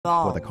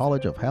for the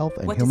College of Health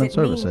and What does Human it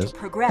mean to Services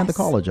progress, and the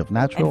College of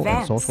Natural and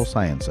advance, Social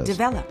Sciences.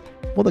 develop?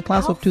 For the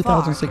class How of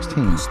 2016,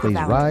 far can we push the please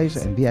rise boundaries?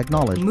 and be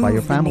acknowledged by Move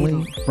your the family,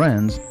 needle.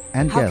 friends,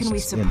 and How can we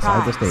guests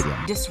inside the surprise,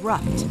 stadium.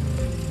 disrupt,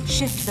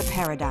 shift the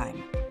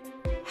paradigm?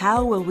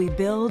 How will we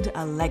build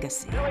a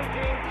legacy?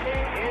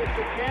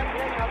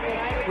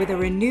 With a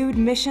renewed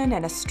mission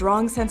and a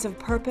strong sense of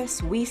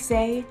purpose, we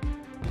say,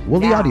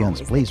 Will the now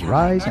audience is the please time.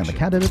 rise and the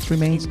candidates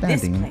remain In this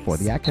standing for place,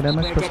 the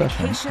academic where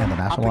procession dedication, and the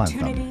national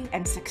opportunity, anthem.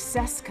 and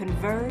success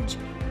converge,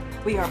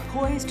 we are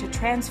poised to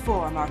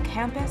transform our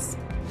campus,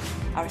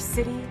 our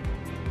city,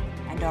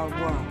 and our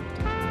world.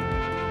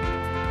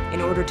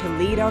 In order to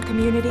lead our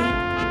community,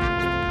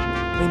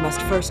 we must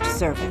first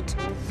serve it.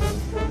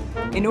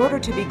 In order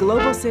to be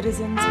global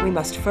citizens, we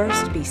must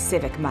first be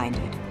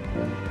civic-minded.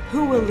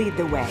 Who will lead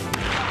the way?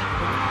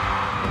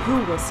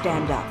 Who will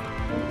stand up?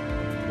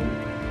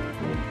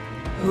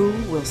 Who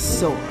will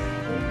soar?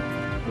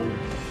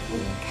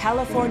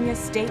 California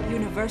State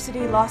University,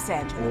 Los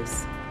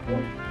Angeles.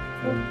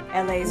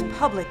 LA's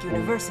public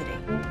university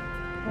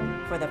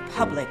for the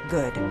public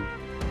good.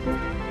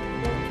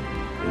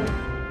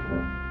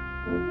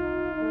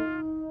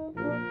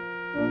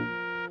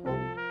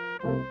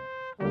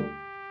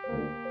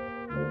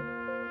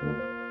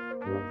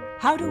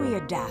 How do we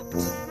adapt,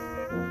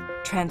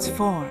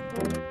 transform,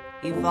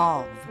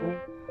 evolve?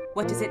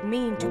 What does it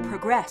mean to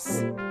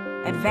progress,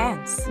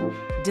 advance,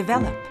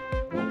 develop?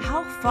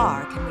 How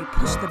far can we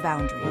push the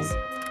boundaries,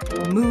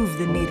 move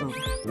the needle?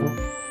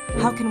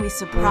 How can we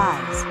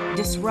surprise,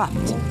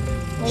 disrupt,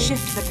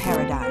 shift the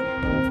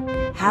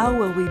paradigm? How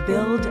will we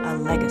build a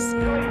legacy?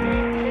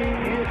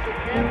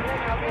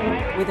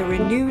 With a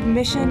renewed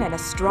mission and a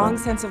strong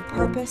sense of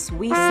purpose,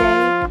 we say,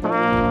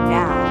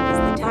 now is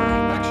the time.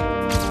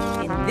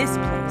 In this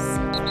place,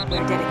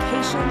 where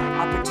dedication,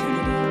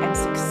 opportunity, and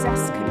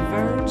success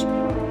converge,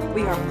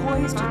 we are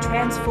poised to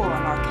transform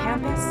our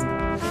campus,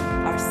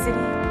 our city,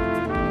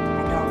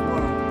 and our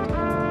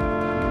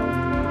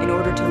world. In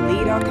order to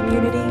lead our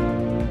community,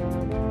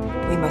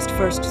 we must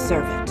first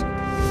serve it.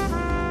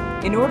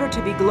 In order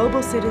to be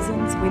global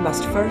citizens, we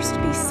must first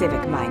be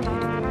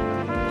civic-minded.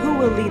 Who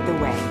will lead the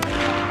way?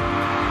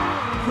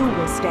 Who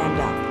will stand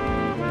up?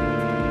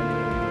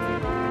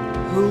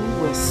 Who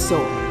will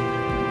soar?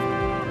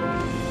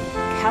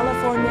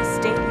 California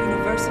State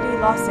University,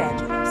 Los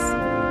Angeles.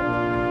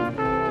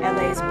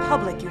 LA's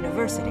public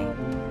university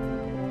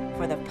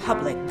for the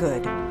public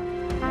good.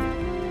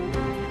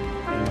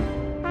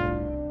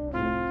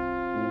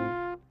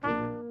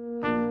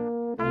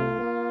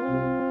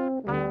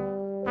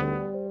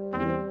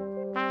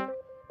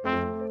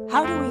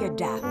 How do we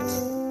adapt,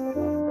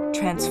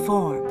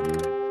 transform,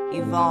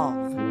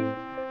 evolve?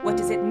 What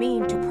does it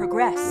mean to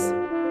progress,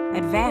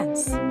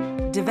 advance,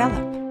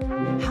 develop?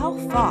 How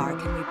far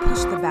can we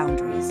push the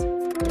boundaries,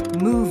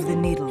 move the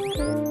needle?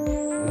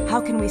 How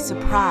can we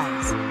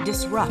surprise,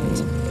 disrupt,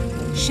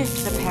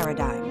 shift the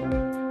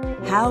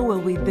paradigm? How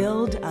will we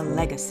build a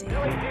legacy?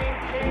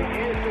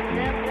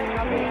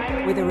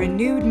 With a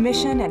renewed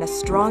mission and a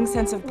strong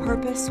sense of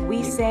purpose,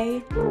 we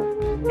say,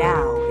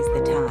 now is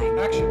the time.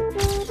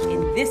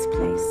 In this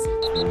place,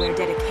 where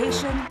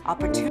dedication,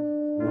 opportunity,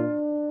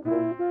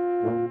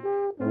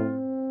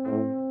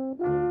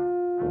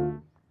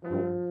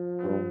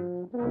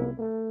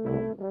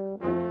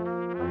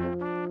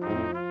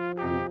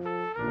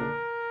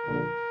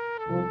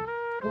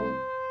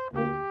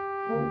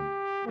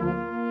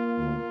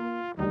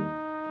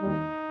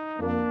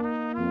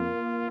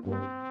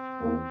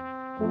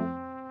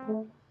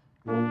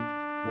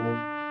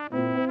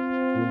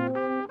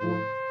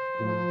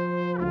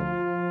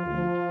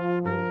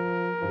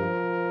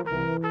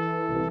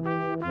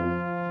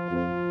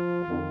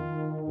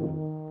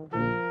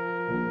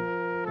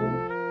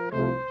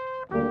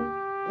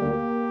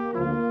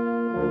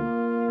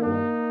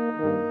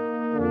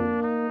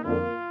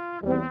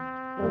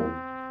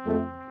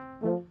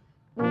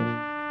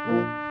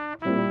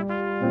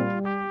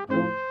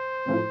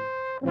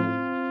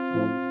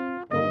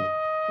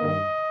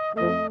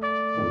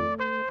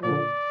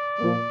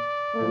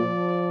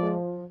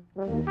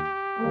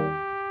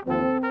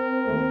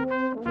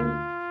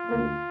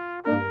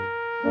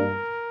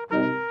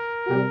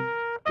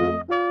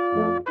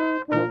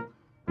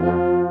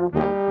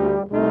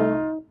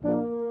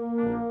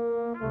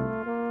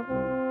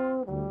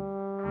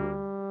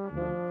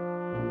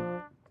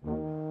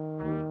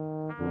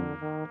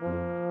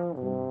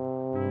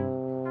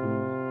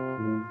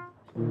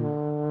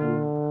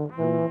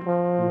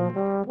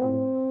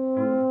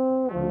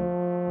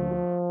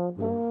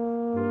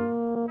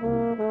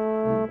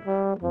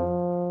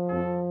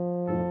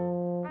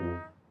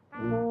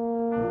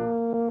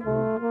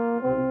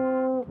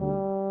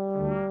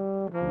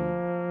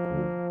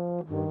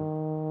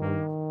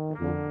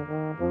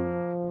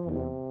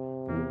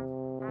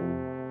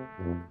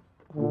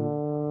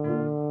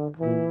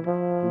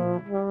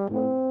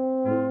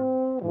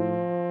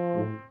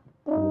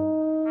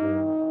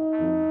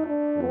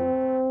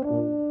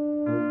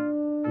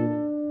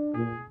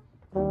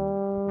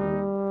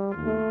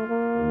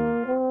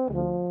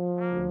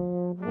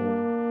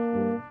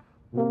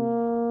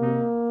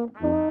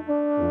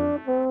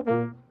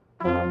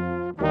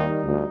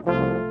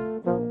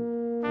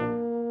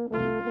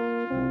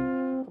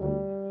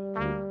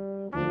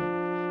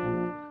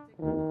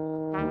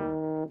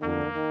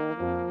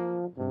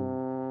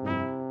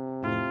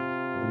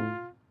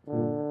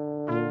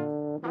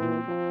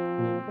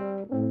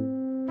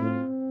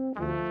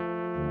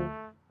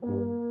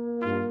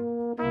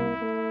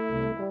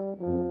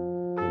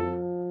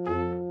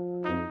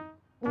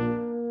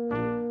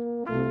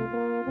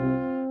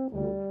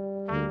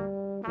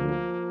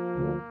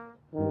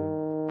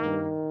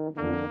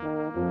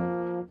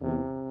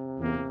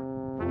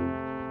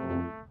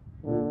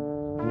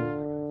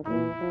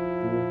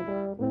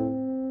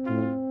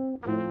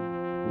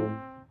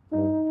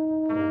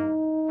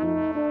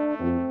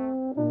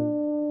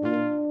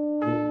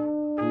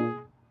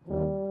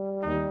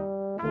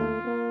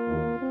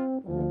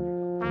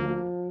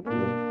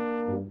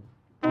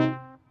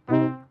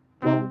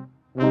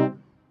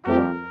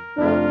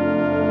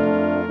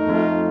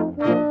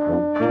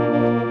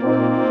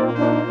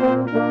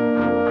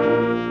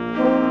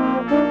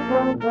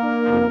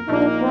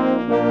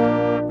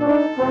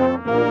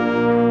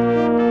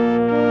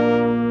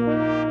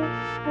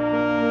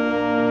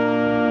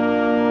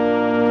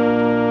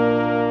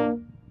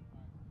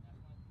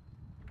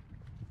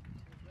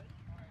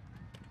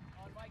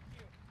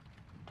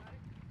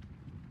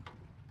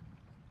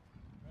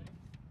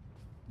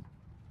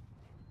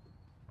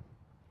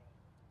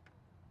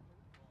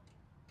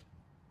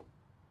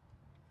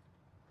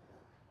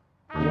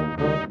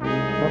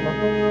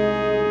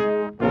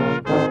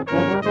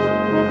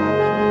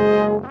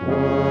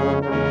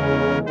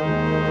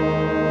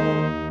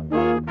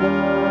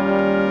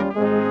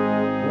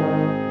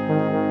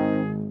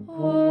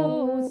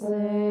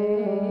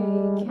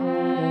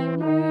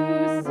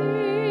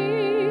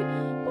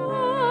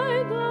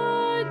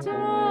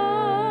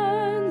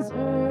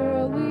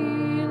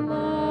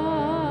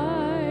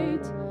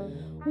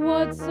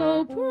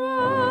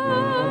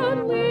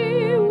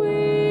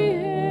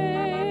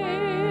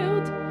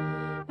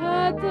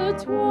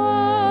 the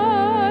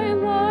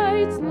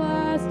twilight's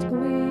last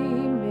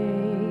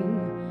gleaming,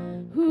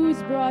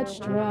 whose broad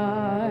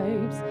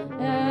stripes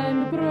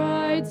and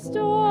bright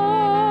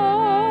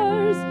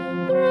stars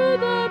through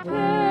the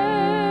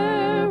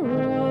perilous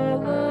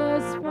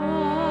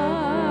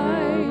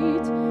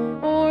fight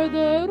o'er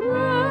the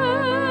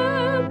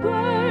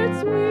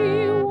ramparts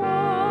we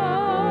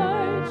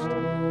watched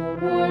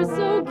were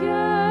so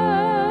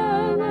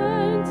gallantly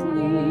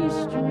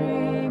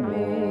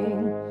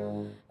streaming,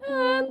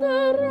 and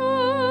the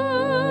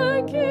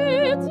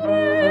rocket's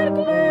red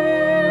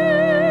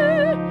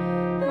glare,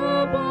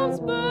 the bombs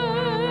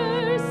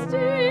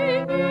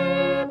bursting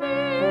in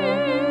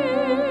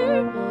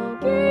air,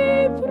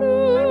 gave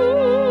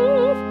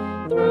proof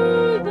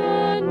through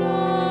the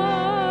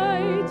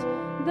night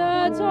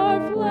that our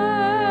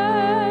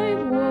flag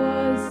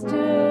was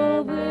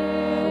still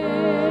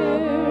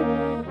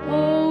there.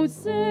 Oh,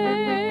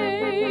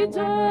 say,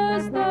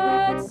 does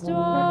that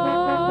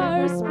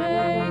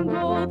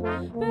star-spangled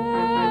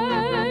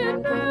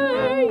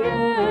banner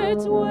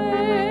yet wave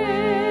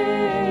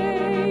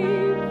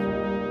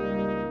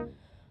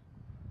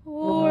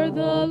o'er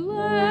the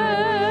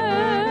land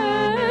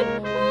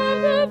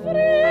of the free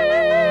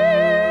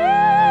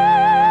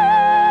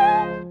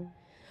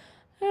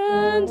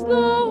and the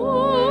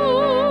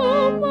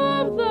home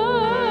of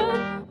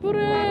the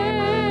brave?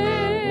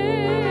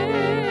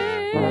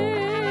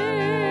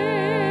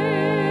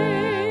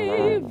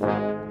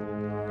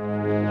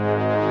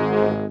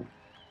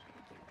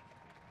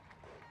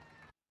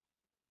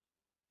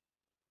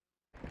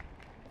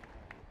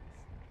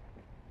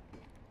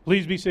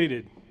 Please be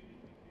seated.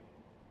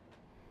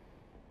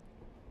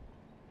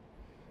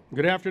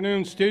 Good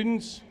afternoon,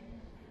 students,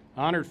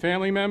 honored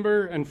family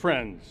member, and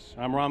friends.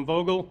 I'm Ron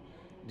Vogel,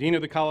 Dean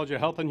of the College of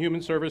Health and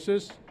Human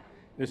Services.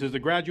 This is the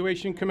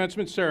graduation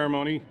commencement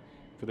ceremony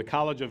for the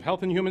College of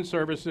Health and Human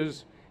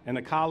Services and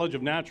the College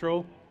of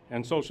Natural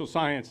and Social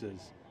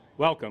Sciences.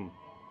 Welcome.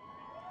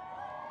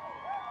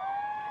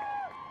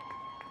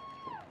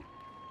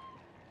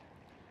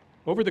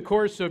 Over the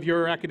course of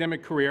your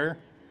academic career,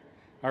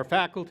 our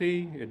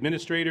faculty,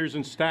 administrators,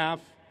 and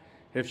staff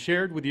have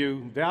shared with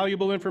you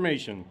valuable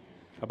information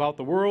about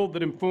the world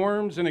that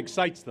informs and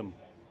excites them.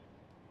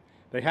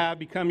 They have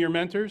become your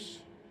mentors,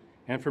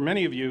 and for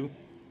many of you,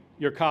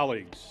 your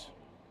colleagues.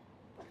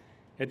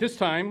 At this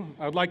time,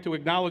 I would like to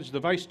acknowledge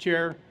the Vice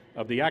Chair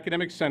of the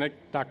Academic Senate,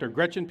 Dr.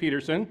 Gretchen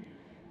Peterson,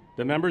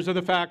 the members of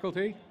the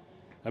faculty,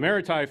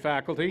 emeriti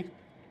faculty,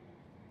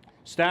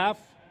 staff,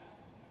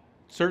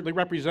 certainly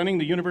representing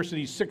the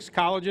university's 6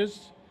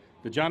 colleges,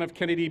 the John F.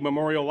 Kennedy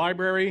Memorial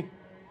Library,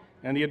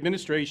 and the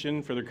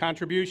administration for their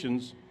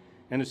contributions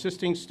in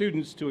assisting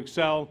students to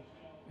excel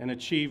and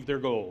achieve their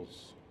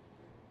goals.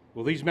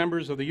 Will these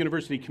members of the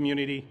university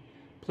community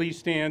please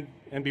stand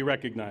and be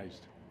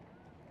recognized?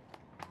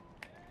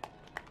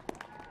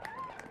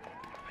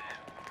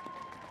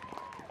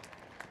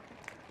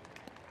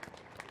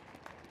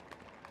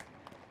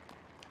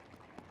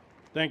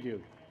 Thank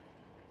you.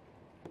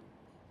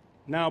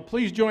 Now,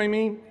 please join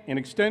me in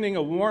extending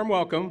a warm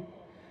welcome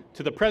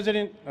to the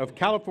President of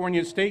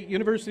California State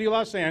University,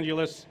 Los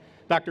Angeles,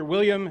 Dr.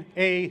 William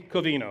A.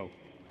 Covino.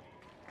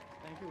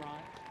 Thank you, Ron.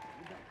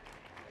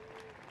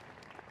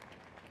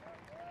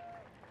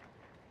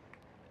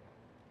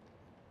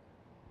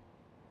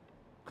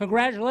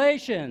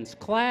 Congratulations,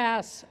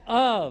 class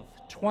of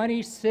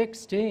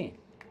 2016.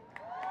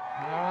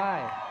 All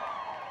right.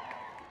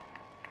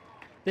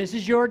 This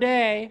is your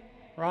day,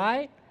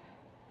 right?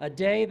 A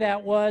day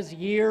that was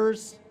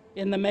years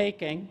in the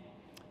making.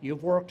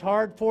 You've worked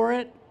hard for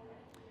it.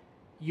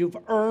 You've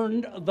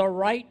earned the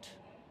right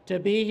to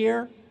be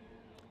here.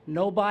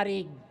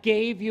 Nobody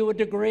gave you a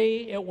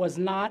degree. It was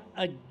not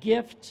a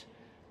gift.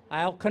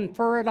 I'll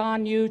confer it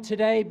on you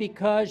today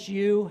because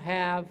you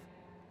have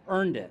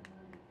earned it.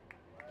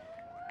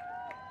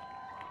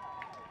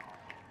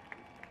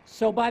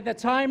 So by the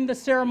time the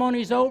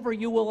ceremony's over,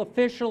 you will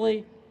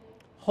officially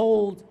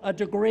hold a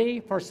degree,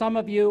 for some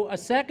of you, a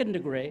second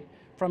degree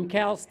from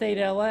Cal State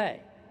LA,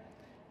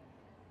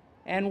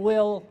 and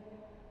will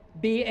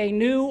be a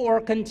new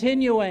or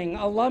continuing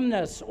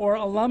alumnus or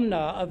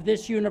alumna of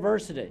this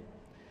university.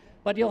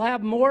 But you'll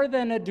have more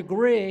than a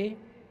degree.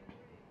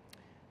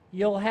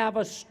 You'll have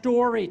a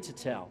story to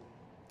tell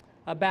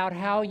about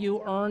how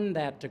you earned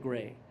that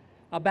degree,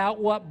 about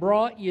what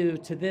brought you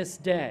to this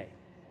day.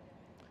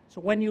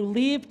 So when you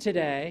leave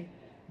today,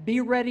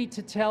 be ready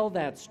to tell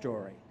that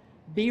story.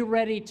 Be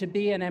ready to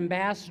be an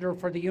ambassador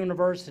for the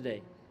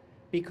university,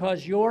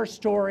 because your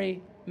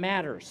story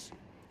matters,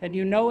 and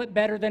you know it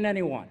better than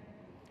anyone.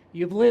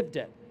 You've lived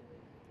it.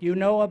 You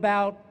know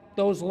about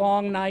those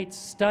long nights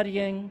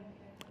studying,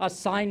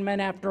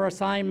 assignment after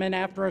assignment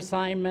after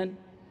assignment,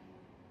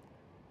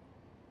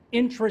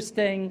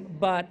 interesting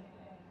but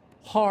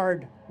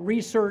hard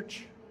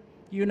research.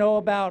 You know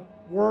about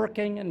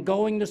working and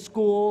going to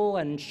school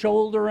and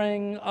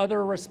shouldering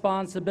other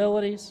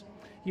responsibilities.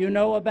 You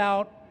know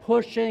about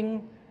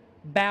pushing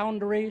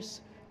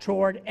boundaries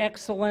toward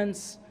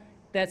excellence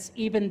that's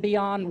even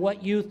beyond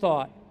what you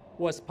thought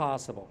was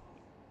possible.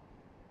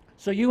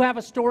 So you have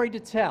a story to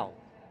tell.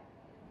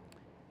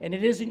 And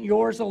it isn't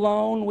yours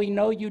alone. We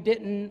know you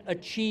didn't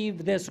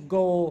achieve this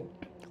goal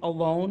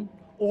alone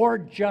or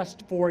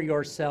just for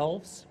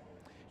yourselves.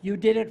 You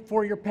did it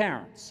for your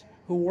parents,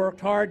 who worked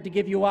hard to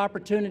give you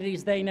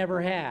opportunities they never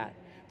had,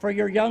 for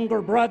your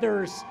younger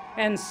brothers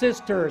and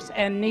sisters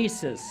and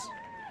nieces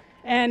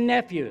and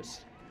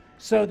nephews,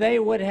 so they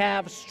would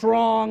have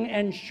strong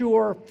and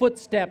sure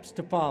footsteps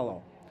to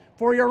follow,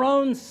 for your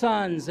own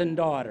sons and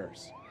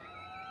daughters,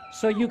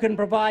 so you can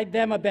provide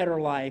them a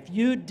better life.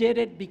 You did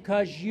it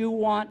because you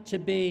want to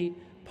be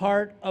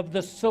part of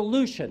the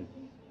solution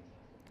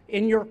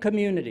in your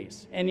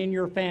communities and in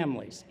your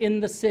families, in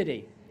the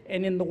city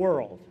and in the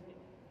world.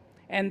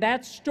 And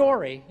that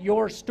story,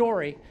 your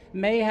story,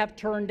 may have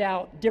turned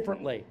out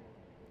differently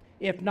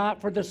if not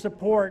for the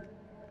support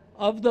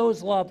of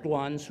those loved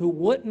ones who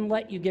wouldn't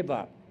let you give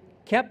up,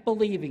 kept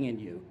believing in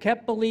you,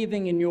 kept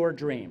believing in your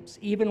dreams,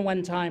 even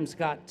when times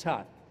got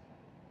tough.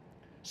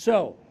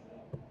 So,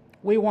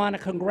 we want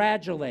to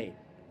congratulate,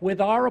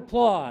 with our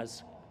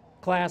applause,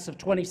 class of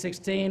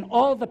 2016,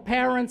 all the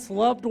parents,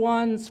 loved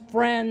ones,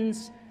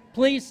 friends.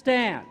 Please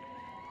stand.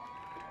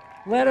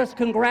 Let us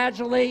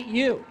congratulate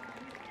you.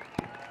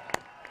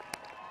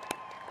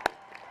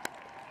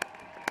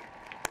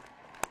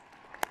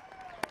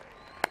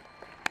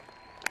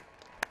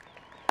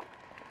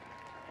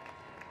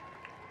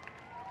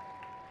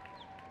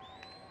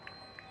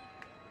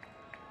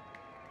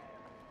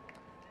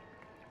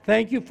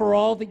 Thank you for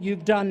all that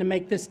you've done to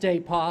make this day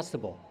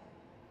possible.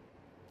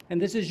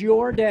 And this is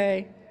your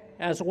day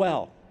as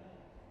well.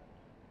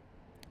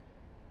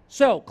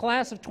 So,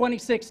 class of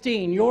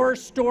 2016, your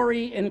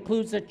story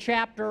includes a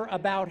chapter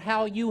about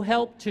how you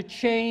helped to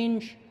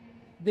change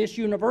this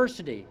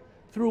university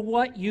through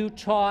what you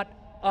taught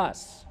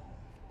us.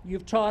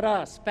 You've taught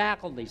us,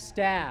 faculty,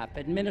 staff,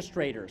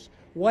 administrators,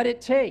 what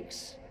it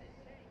takes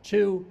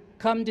to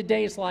come to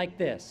days like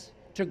this,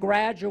 to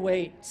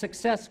graduate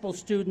successful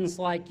students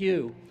like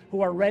you who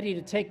are ready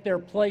to take their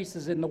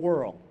places in the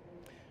world.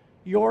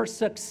 Your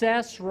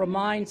success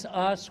reminds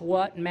us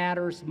what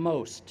matters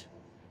most.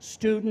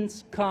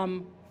 Students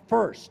come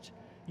first.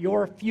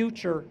 Your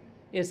future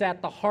is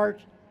at the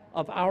heart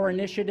of our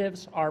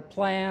initiatives, our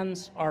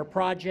plans, our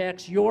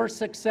projects. Your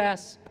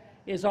success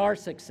is our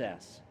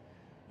success.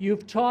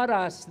 You've taught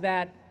us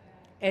that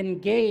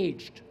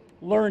engaged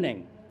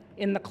learning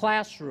in the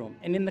classroom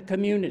and in the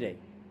community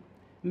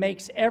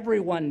makes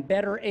everyone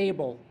better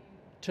able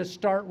to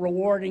start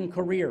rewarding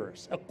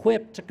careers,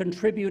 equipped to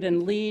contribute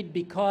and lead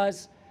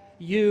because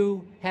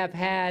you have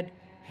had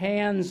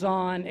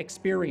hands-on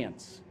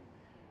experience.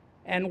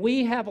 And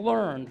we have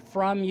learned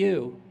from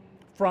you,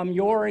 from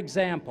your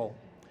example,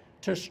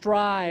 to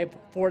strive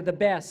for the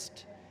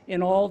best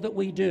in all that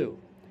we do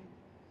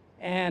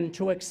and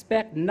to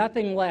expect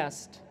nothing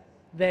less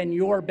than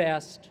your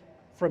best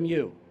from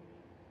you.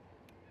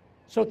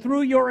 So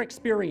through your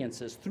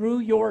experiences, through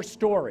your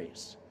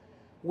stories,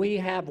 we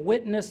have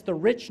witnessed the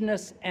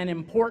richness and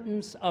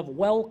importance of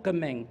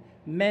welcoming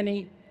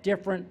many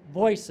different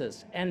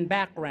voices and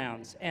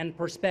backgrounds and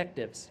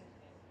perspectives.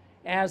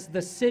 As the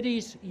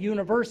city's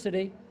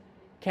university,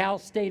 Cal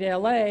State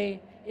LA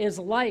is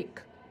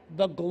like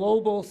the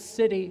global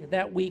city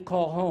that we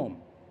call home.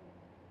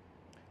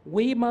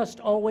 We must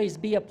always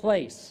be a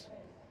place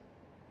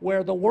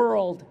where the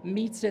world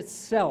meets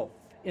itself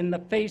in the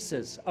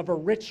faces of a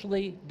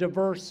richly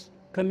diverse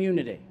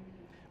community,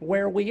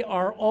 where we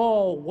are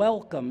all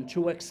welcome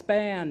to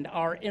expand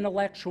our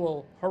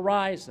intellectual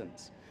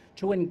horizons,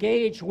 to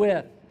engage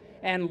with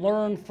and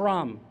learn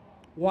from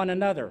one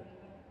another,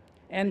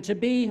 and to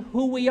be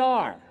who we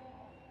are,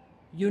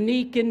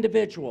 unique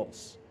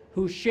individuals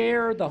who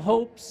share the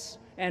hopes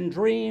and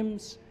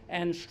dreams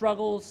and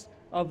struggles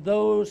of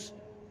those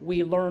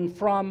we learn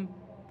from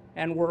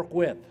and work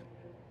with.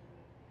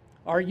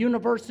 Our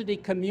university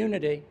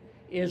community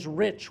is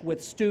rich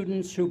with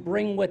students who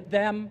bring with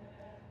them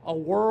a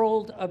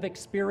world of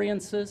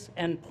experiences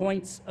and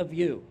points of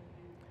view.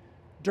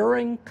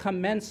 During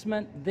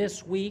commencement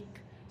this week,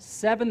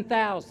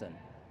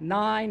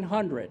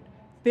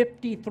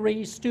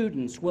 7,953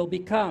 students will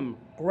become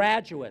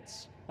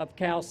graduates of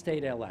Cal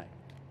State LA.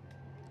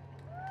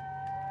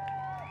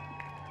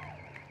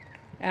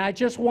 And I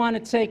just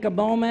want to take a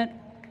moment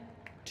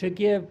to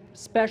give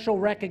special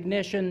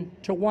recognition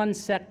to one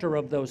sector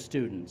of those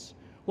students.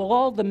 Will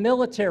all the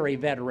military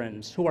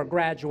veterans who are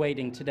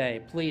graduating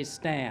today please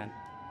stand?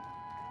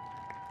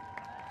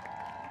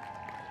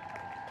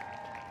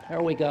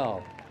 There we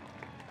go.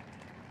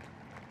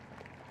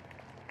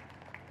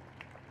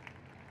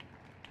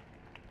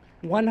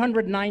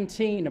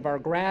 "119 of our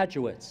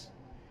graduates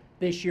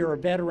this year are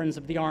veterans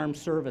of the armed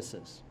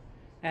services,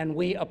 and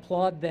we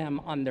applaud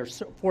them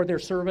for their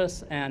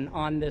service and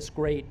on this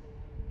great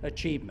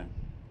achievement.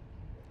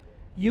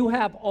 You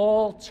have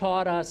all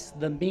taught us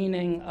the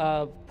meaning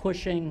of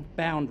pushing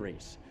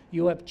boundaries.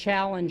 You have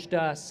challenged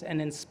us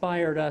and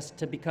inspired us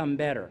to become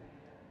better.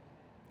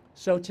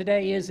 So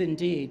today is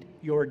indeed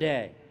your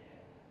day.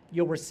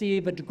 You'll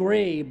receive a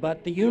degree,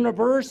 but the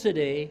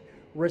university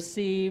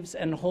receives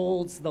and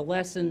holds the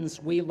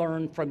lessons we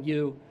learned from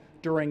you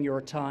during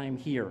your time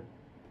here.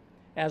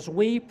 As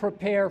we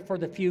prepare for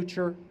the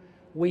future,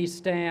 we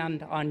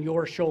stand on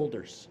your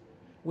shoulders.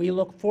 We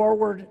look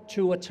forward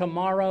to a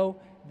tomorrow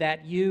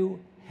that you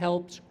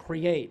helped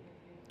create.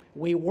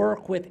 We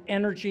work with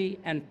energy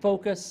and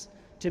focus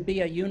to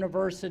be a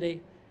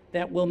university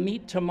that will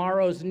meet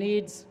tomorrow's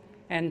needs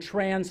and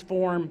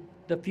transform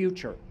the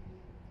future.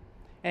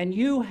 And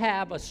you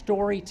have a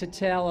story to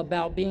tell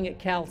about being at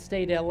Cal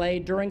State LA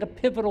during a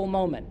pivotal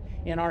moment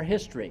in our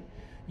history.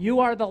 You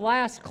are the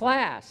last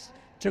class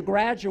to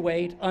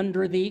graduate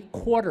under the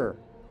quarter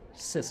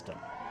system.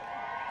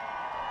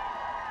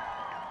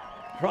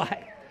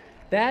 Right.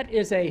 That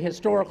is a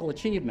historical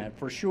achievement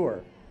for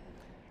sure.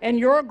 And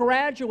you're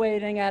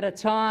graduating at a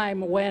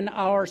time when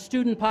our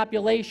student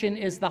population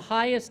is the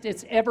highest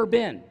it's ever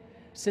been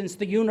since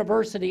the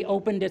university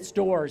opened its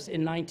doors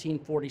in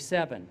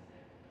 1947.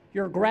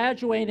 You're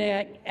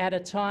graduating at a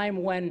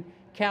time when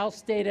Cal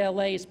State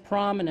LA's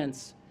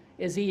prominence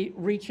is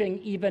reaching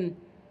even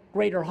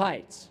greater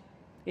heights.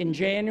 In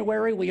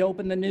January, we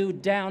opened the new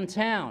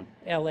downtown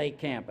LA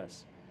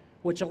campus,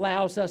 which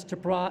allows us to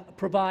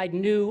provide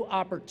new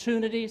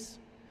opportunities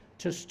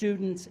to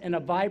students in a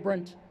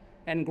vibrant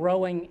and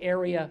growing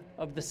area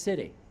of the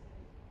city.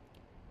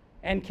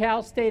 And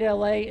Cal State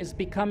LA is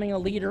becoming a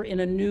leader in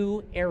a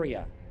new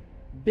area,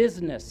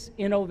 business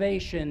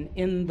innovation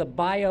in the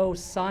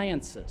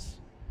biosciences.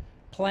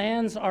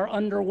 Plans are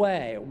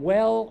underway,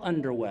 well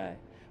underway,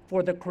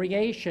 for the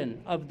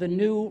creation of the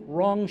new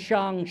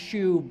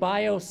Rongshangshu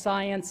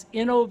Bioscience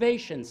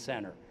Innovation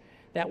Center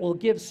that will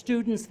give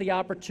students the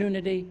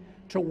opportunity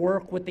to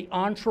work with the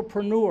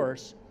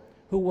entrepreneurs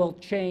who will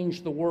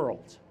change the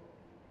world.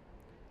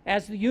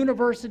 As the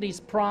university's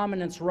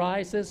prominence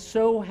rises,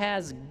 so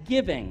has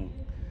giving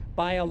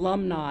by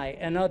alumni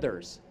and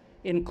others,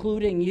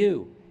 including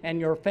you and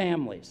your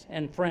families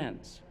and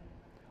friends.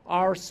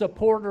 Our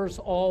supporters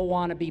all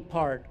want to be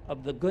part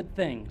of the good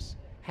things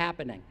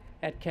happening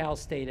at Cal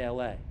State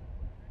LA.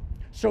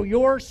 So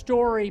your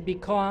story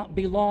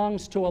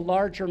belongs to a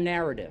larger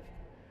narrative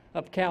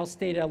of Cal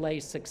State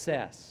LA's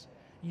success.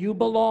 You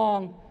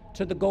belong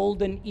to the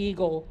Golden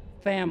Eagle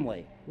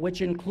family, which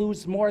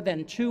includes more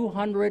than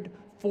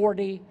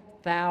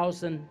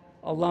 240,000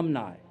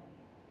 alumni.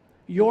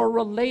 You're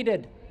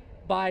related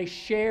by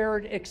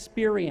shared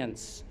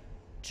experience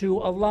to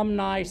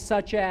alumni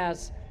such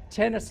as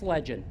tennis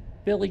legend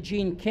Billie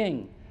Jean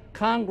King,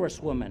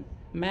 Congresswoman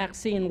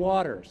Maxine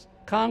Waters,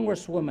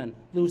 Congresswoman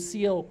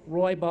Lucille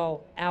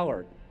Roybal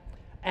Allard,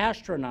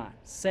 astronaut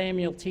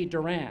Samuel T.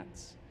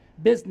 Durant,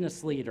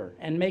 business leader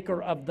and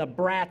maker of the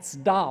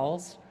Bratz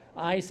dolls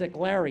Isaac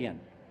Larian,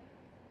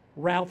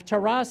 Ralph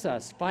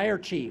Terrazas, fire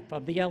chief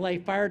of the LA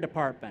Fire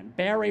Department,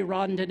 Barry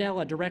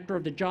Rondinella, director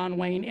of the John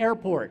Wayne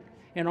Airport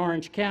in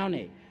Orange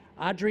County,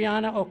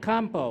 Adriana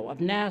Ocampo of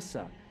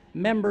NASA,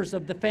 members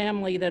of the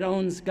family that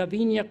owns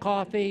Gavinia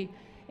Coffee,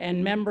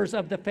 and members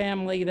of the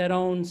family that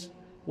owns,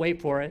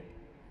 wait for it,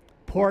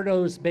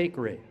 Porto's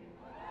Bakery.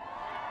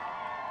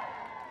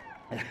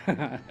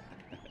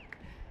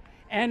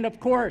 And of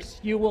course,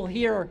 you will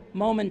hear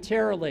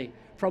momentarily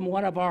from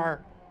one of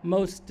our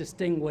most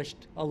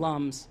distinguished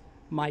alums,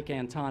 Mike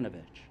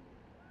Antonovich.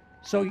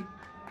 So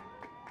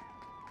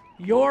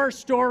your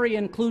story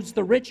includes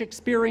the rich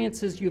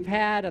experiences you've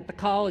had at the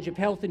College of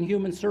Health and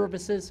Human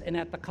Services and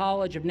at the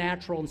College of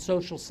Natural and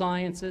Social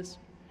Sciences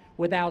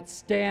with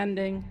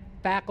outstanding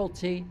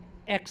faculty,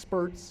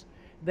 experts.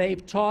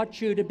 They've taught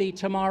you to be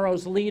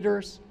tomorrow's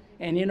leaders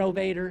and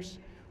innovators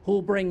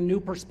who'll bring new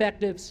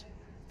perspectives,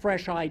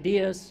 fresh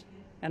ideas,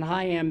 and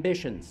high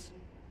ambitions.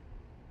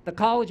 The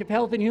College of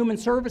Health and Human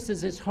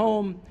Services is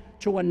home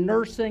to a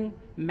nursing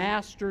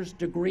master's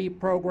degree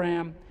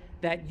program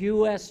that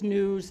U.S.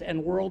 News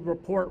and World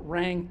Report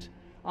ranked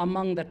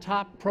among the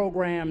top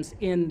programs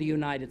in the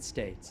United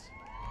States.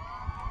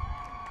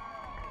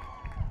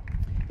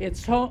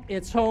 It's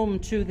home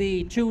to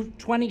the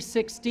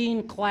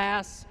 2016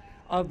 class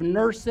of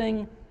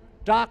nursing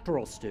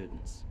doctoral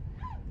students.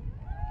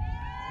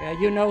 Yeah,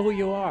 you know who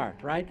you are,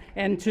 right?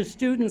 And to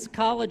students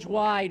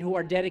college-wide who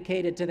are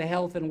dedicated to the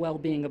health and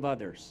well-being of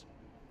others.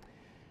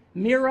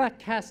 Mira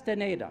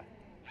Castaneda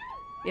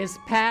is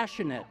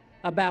passionate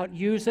about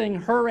using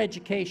her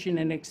education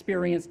and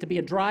experience to be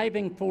a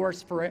driving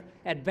force for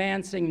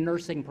advancing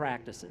nursing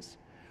practices.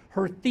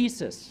 Her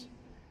thesis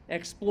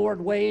explored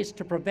ways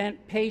to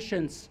prevent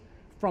patients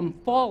from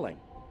falling.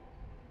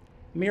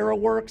 Mira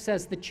works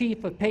as the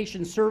chief of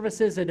patient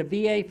services at a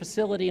VA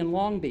facility in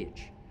Long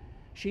Beach.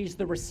 She's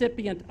the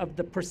recipient of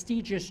the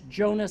prestigious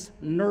Jonas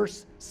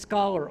Nurse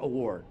Scholar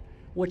Award,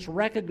 which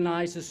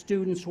recognizes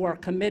students who are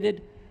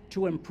committed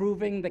to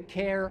improving the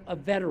care of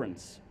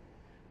veterans.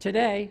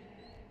 Today,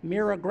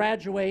 Mira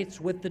graduates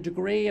with the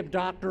degree of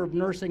Doctor of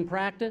Nursing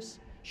Practice.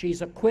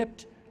 She's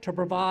equipped to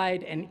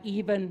provide an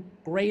even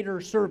greater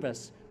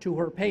service to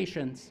her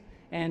patients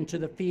and to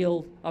the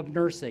field of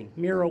nursing.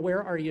 Mira,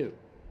 where are you?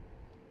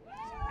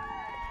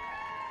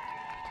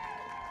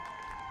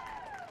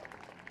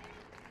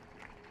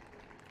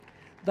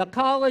 The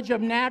College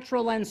of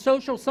Natural and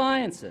Social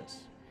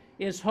Sciences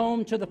is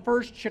home to the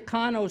first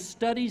Chicano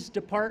Studies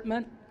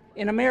Department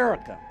in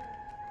America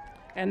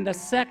and the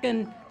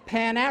second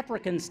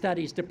Pan-African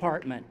Studies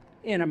Department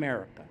in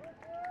America.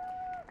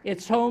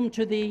 It's home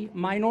to the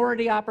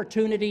Minority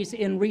Opportunities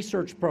in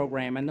Research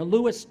program and the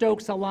Lewis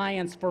Stokes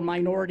Alliance for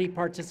Minority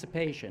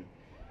Participation,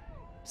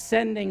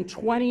 sending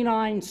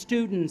 29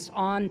 students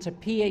on to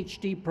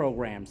PhD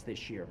programs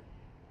this year.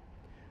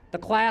 The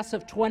class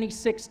of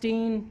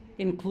 2016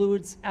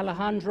 includes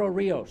Alejandro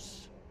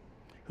Rios,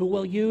 who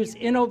will use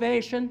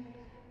innovation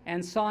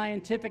and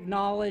scientific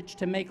knowledge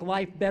to make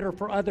life better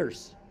for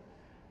others.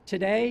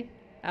 Today,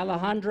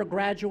 Alejandra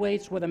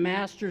graduates with a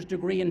master's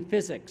degree in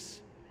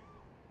physics.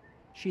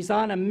 She's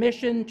on a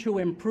mission to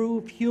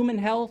improve human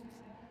health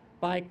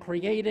by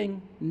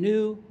creating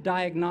new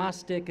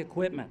diagnostic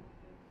equipment.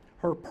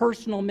 Her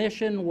personal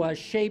mission was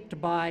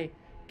shaped by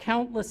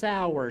countless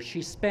hours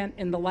she spent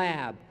in the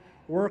lab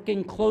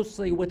working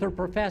closely with her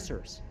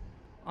professors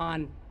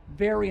on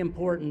very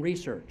important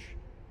research.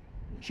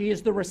 She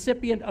is the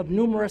recipient of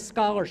numerous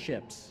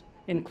scholarships,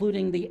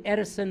 including the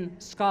Edison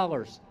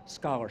Scholars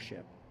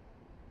Scholarship.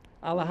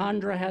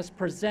 Alejandra has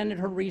presented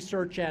her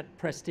research at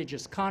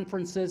prestigious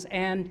conferences,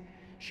 and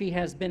she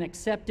has been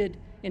accepted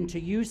into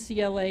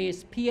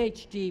UCLA's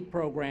PhD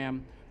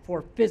program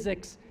for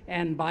physics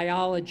and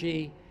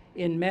biology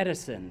in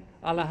medicine.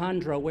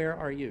 Alejandra, where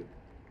are you?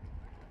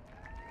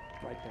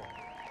 Right there.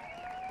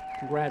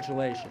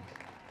 Congratulations.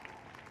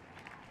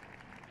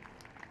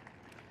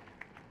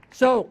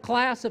 So,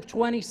 class of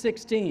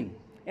 2016,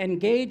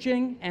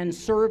 engaging and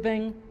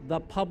serving the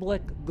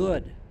public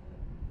good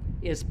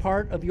is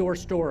part of your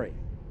story.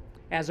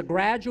 As a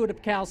graduate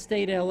of Cal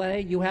State LA,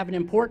 you have an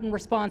important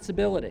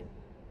responsibility,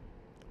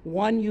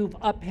 one you've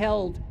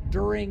upheld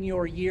during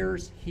your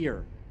years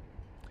here.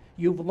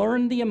 You've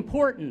learned the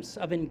importance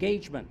of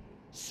engagement,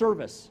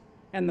 service,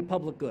 and the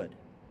public good.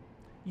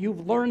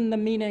 You've learned the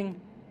meaning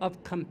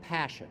of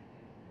compassion.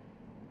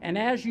 And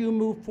as you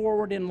move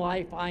forward in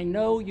life, I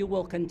know you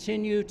will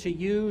continue to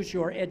use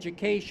your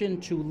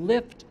education to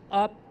lift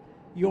up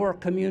your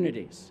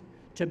communities,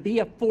 to be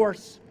a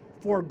force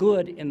for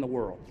good in the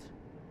world.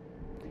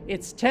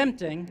 It's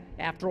tempting,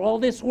 after all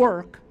this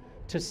work,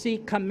 to see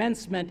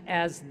commencement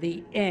as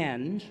the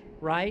end,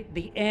 right?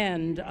 The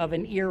end of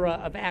an era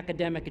of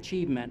academic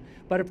achievement.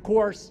 But of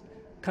course,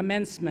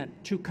 commencement,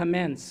 to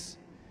commence,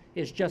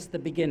 is just the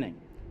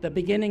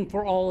beginning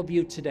for all of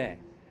you today.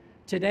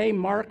 Today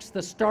marks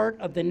the start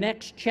of the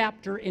next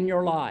chapter in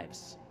your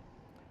lives.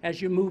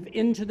 As you move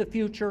into the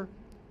future,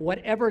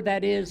 whatever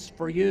that is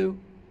for you,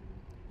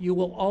 you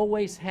will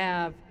always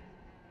have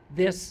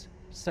this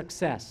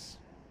success.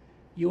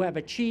 You have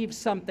achieved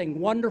something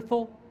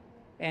wonderful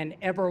and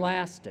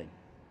everlasting,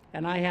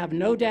 and I have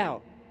no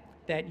doubt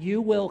that you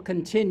will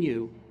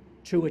continue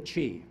to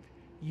achieve.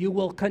 You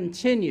will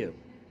continue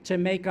to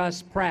make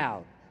us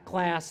proud,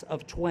 class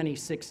of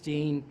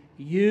 2016.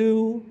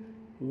 You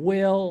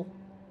will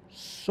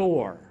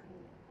soar.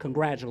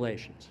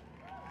 Congratulations.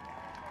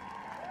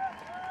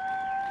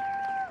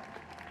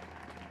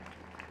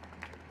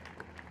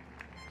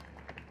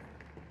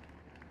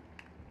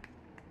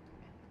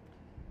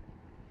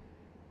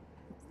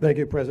 Thank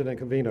you, President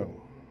Covino.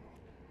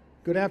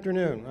 Good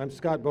afternoon. I'm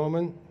Scott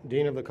Bowman,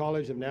 Dean of the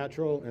College of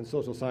Natural and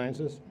Social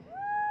Sciences.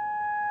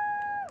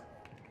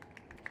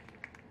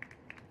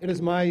 It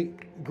is my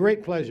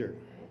great pleasure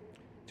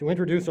to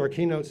introduce our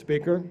keynote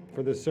speaker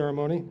for this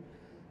ceremony,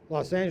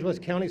 Los Angeles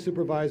County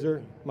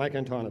Supervisor Mike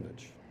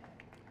Antonovich.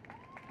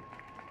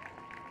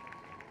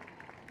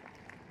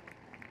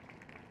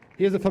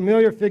 He is a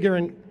familiar figure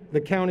in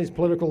the county's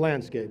political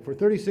landscape. For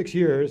 36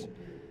 years,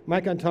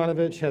 Mike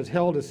Antonovich has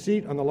held a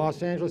seat on the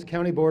Los Angeles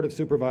County Board of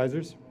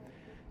Supervisors,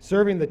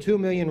 serving the 2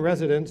 million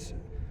residents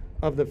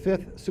of the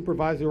 5th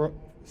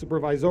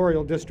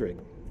Supervisorial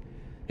District.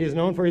 He is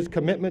known for his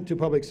commitment to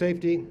public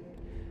safety,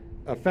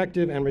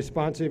 effective and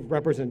responsive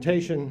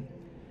representation,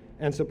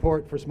 and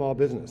support for small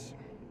business.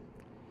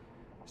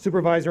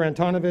 Supervisor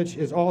Antonovich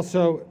is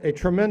also a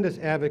tremendous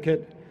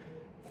advocate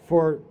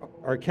for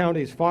our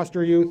county's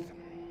foster youth,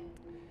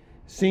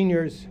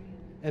 seniors,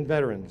 and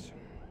veterans.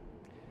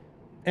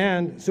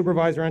 And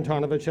Supervisor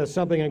Antonovich has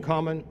something in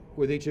common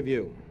with each of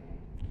you.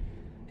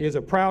 He is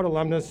a proud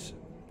alumnus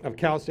of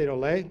Cal State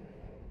LA.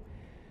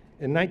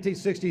 In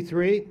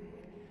 1963,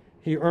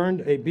 he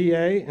earned a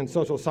BA in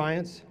social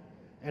science,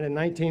 and in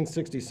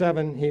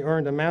 1967, he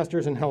earned a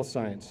master's in health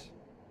science.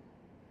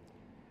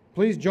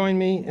 Please join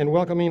me in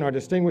welcoming our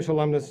distinguished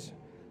alumnus,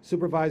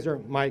 Supervisor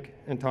Mike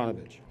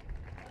Antonovich.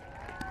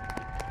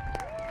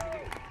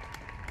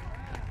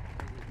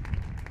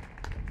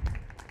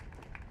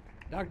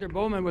 Dr.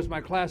 Bowman was my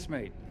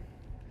classmate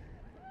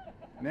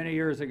many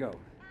years ago,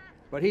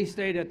 but he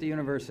stayed at the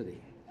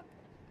university.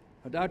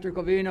 Dr.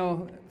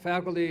 Covino,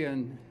 faculty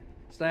and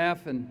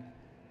staff, and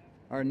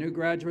our new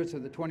graduates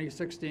of the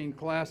 2016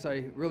 class,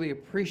 I really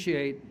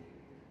appreciate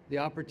the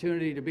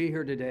opportunity to be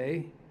here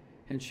today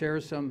and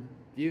share some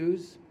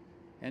views,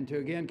 and to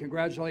again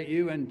congratulate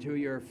you and to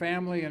your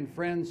family and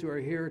friends who are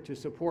here to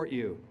support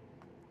you.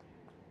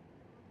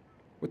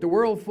 With the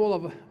world full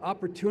of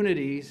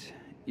opportunities,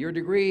 your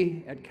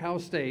degree at Cal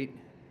State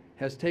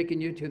has taken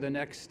you to the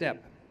next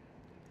step.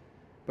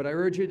 But I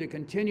urge you to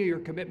continue your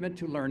commitment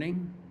to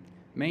learning,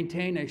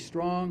 maintain a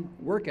strong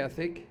work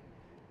ethic,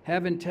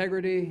 have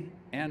integrity,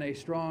 and a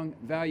strong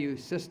value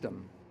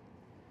system.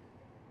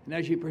 And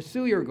as you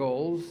pursue your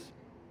goals,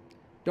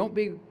 don't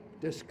be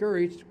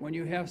discouraged when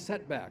you have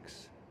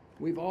setbacks.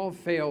 We've all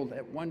failed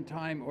at one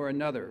time or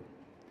another.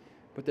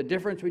 But the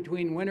difference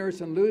between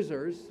winners and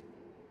losers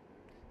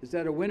is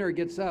that a winner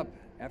gets up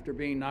after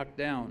being knocked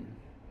down.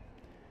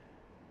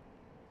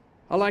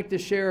 I'd like to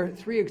share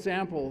 3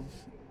 examples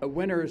of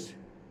winners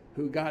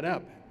who got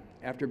up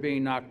after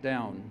being knocked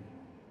down.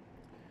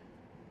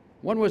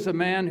 One was a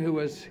man who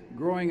was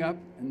growing up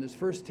in his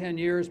first 10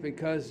 years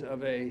because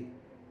of a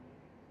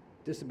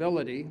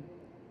disability.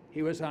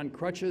 He was on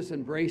crutches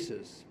and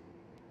braces.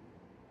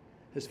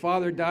 His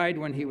father died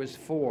when he was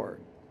 4.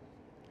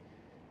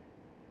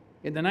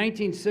 In the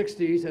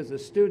 1960s, as a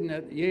student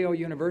at Yale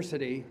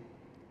University,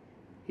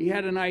 he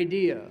had an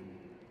idea,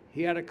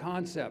 he had a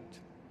concept.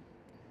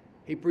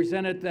 He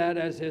presented that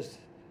as his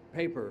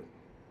paper.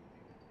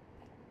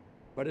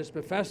 But his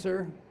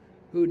professor,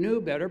 who knew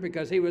better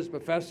because he was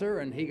professor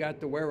and he got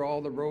to wear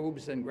all the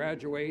robes and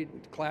graduate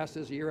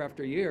classes year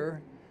after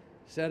year,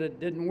 said it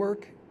didn't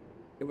work,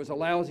 it was a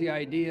lousy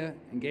idea,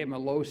 and gave him a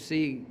low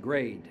C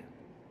grade.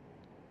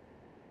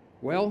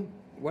 Well,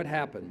 what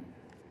happened?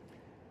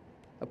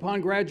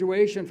 Upon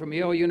graduation from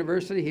Yale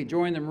University, he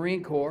joined the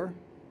Marine Corps.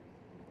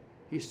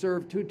 He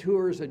served 2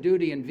 tours of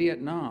duty in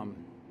Vietnam.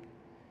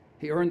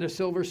 He earned the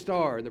Silver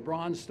Star, the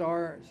Bronze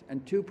Star,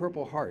 and 2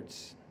 Purple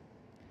Hearts.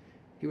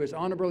 He was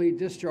honorably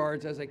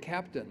discharged as a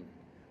captain,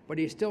 but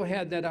he still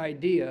had that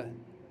idea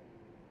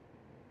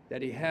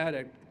that he had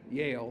at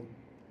Yale,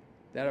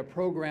 that a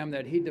program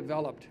that he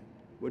developed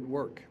would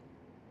work.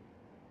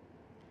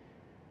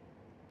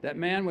 That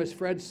man was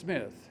Fred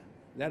Smith.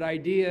 That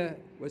idea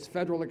was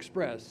Federal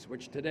Express,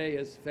 which today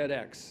is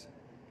FedEx.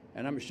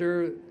 And I'm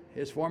sure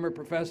his former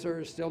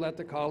professor is still at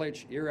the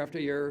college year after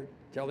year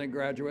telling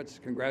graduates,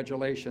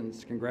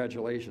 congratulations,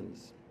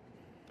 congratulations.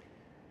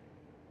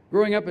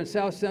 Growing up in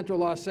South Central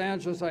Los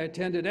Angeles, I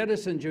attended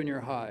Edison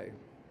Junior High.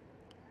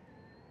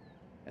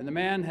 And the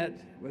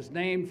man was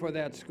named for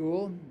that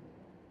school.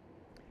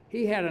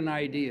 He had an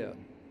idea.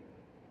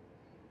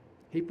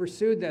 He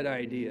pursued that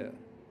idea,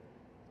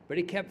 but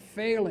he kept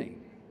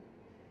failing.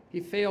 He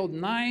failed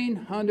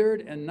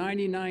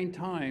 999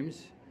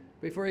 times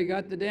before he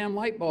got the damn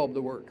light bulb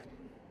to work.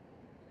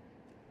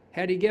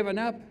 Had he given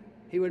up,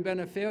 he would have been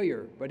a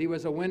failure, but he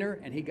was a winner,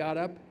 and he got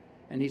up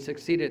and he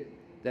succeeded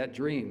that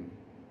dream.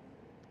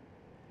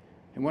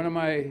 And one of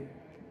my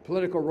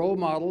political role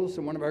models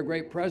and one of our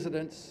great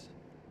presidents,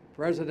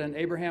 President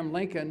Abraham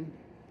Lincoln,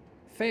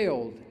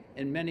 failed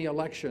in many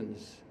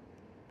elections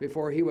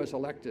before he was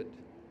elected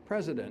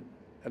President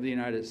of the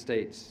United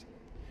States.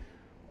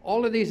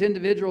 All of these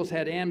individuals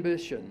had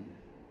ambition,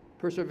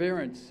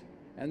 perseverance,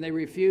 and they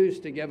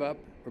refused to give up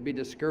or be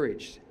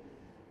discouraged.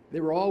 They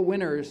were all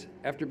winners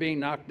after being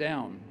knocked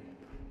down.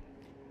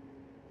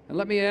 And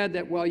let me add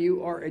that while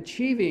you are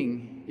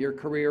achieving your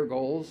career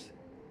goals,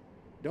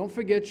 don't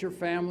forget your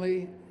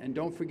family and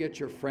don't forget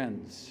your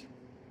friends.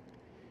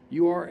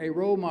 You are a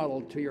role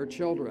model to your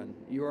children.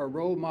 You are a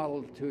role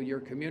model to your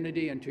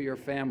community and to your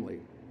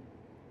family.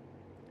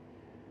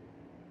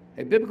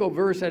 A biblical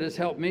verse that has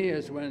helped me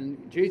is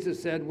when Jesus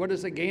said, "What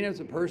is the gain of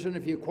a person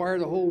if you acquire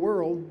the whole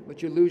world,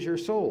 but you lose your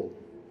soul?"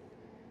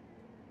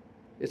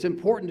 It's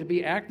important to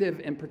be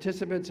active and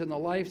participants in the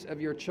lives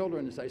of your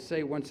children, as I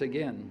say once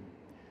again.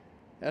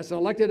 As an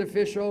elected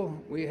official,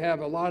 we have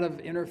a lot of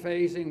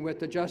interfacing with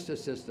the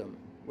justice system,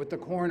 with the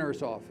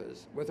coroner's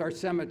office, with our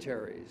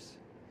cemeteries.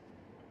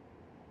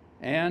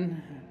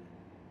 And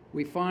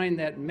we find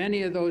that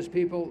many of those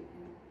people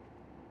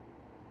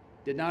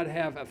did not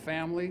have a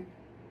family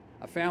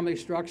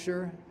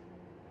structure,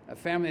 a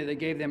family that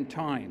gave them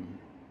time.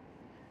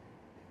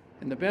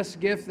 And the best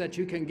gift that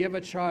you can give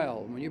a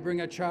child, when you bring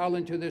a child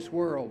into this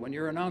world, when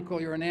you're an uncle,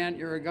 you're an aunt,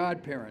 you're a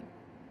godparent,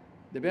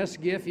 the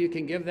best gift you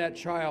can give that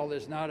child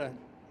is not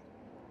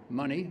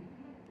money,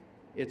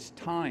 it's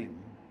time.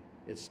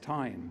 It's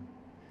time.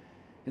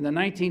 In the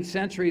 19th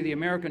century, the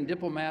American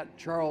diplomat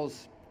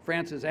Charles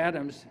Francis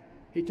Adams,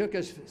 he took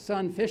his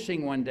son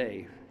fishing one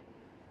day.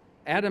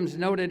 Adams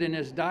noted in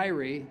his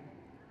diary,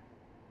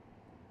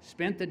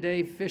 "Spent the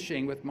day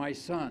fishing with my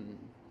son,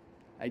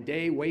 a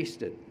day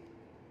wasted."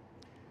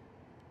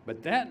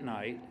 But that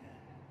night,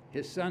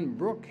 his son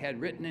Brooke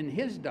had written in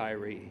his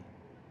diary,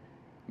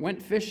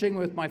 "Went fishing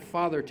with my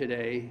father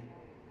today,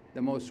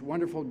 the most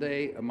wonderful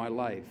day of my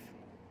life."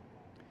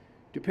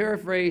 To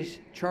paraphrase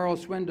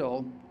Charles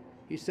Swindoll,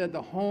 he said,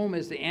 "The home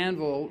is the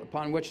anvil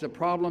upon which the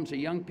problems of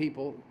young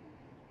people,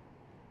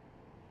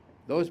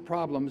 those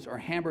problems are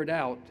hammered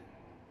out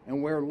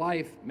and where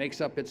life makes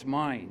up its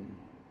mind."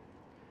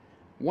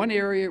 One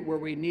area where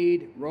we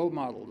need role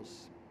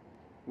models,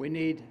 we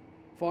need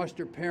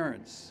foster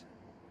parents,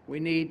 we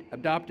need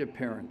adoptive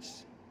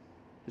parents,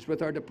 is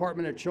with our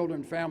Department of Children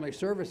and Family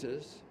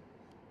Services.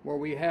 where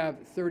we have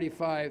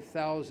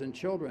 35,000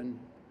 children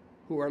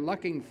who are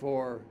looking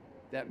for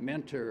that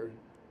mentor,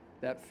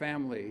 that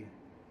family,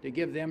 to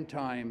give them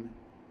time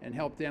and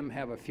help them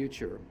have a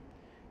future.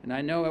 And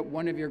I know at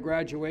one of your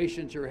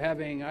graduations you're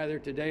having either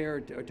today or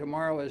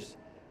tomorrow is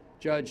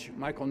Judge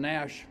Michael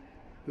Nash,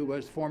 who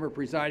was former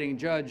presiding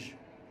judge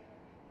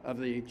of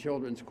the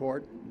Children's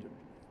Court,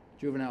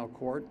 Juvenile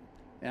Court,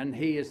 and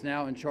he is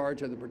now in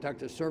charge of the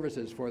protective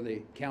services for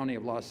the County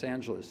of Los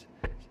Angeles.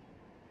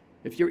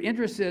 If you're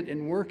interested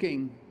in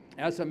working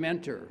as a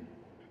mentor,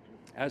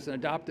 as an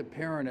adoptive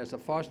parent, as a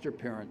foster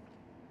parent,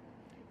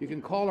 you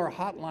can call our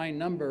hotline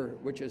number,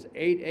 which is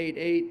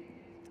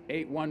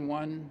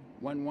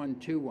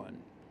 888-811-1121.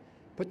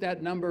 Put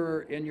that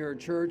number in your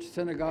church,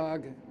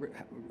 synagogue,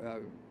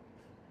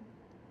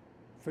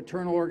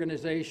 fraternal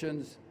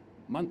organizations,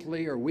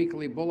 monthly or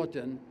weekly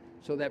bulletin,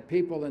 so that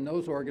people in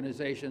those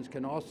organizations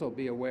can also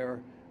be aware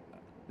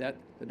that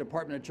the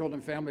Department of Children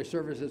and Family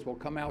Services will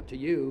come out to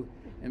you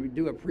and we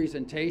do a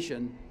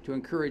presentation to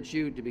encourage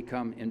you to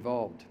become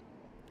involved.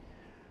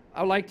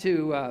 I would like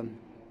to,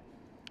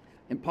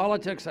 in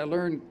politics, I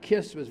learned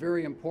KISS was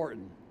very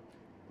important,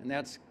 and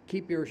that's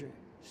keep your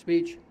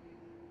speech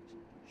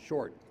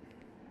short.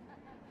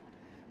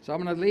 So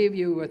I'm going to leave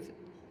you with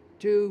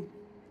two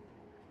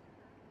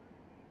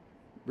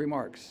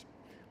remarks.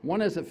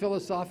 One is a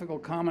philosophical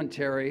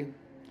commentary,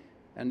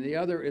 and the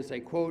other is a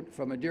quote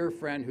from a dear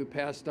friend who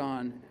passed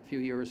on a few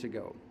years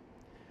ago.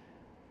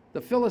 The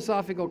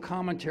philosophical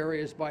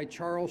commentary is by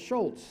Charles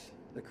Schulz,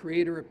 the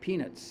creator of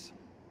Peanuts.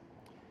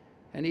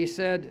 And he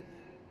said,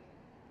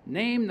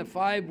 name the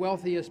 5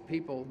 wealthiest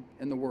people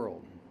in the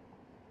world.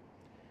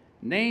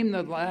 Name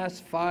the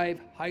last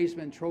 5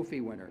 Heisman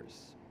Trophy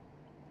winners.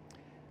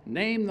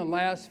 Name the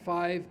last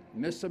 5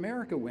 Miss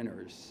America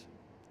winners.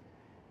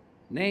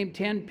 Name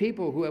 10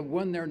 people who have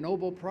won their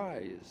Nobel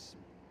Prize.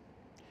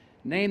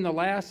 Name the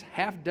last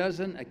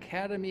half-dozen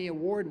Academy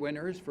Award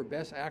winners for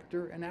Best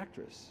Actor and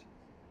Actress.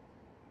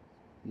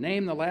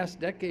 Name the last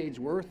decade's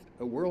worth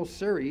of World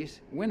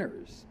Series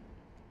winners.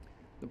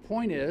 The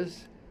point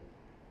is,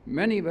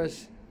 many of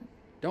us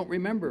don't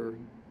remember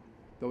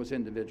those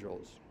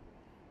individuals.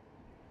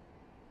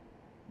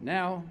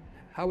 Now,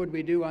 how would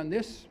we do on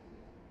this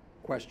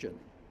question?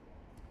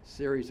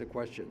 Series of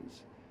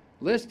questions.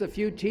 List a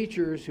few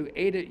teachers who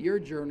aided your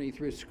journey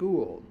through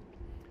school.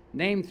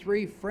 Name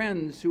 3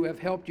 friends who have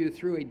helped you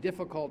through a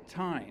difficult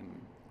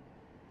time.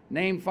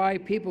 Name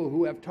 5 people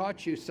who have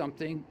taught you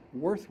something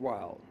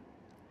worthwhile.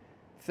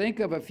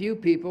 Think of a few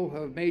people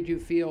who have made you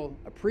feel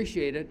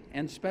appreciated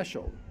and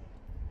special.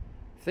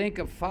 Think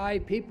of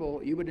 5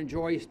 people you would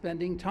enjoy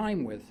spending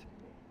time with.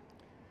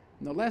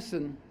 And the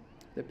lesson,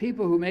 the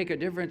people who make a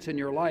difference in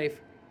your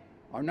life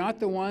are not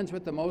the ones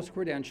with the most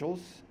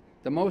credentials,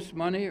 the most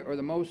money, or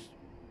the most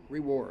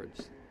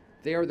rewards.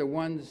 They are the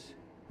ones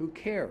who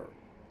care.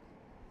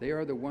 They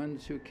are the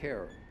ones who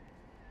care.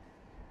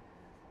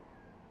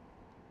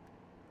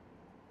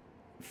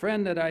 A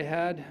friend that I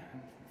had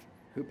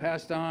who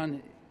passed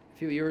on a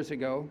few years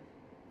ago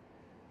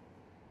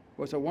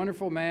was a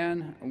wonderful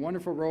man, a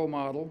wonderful role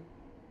model.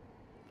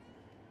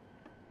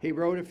 He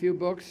wrote a few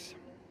books.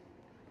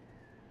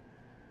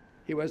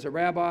 He was a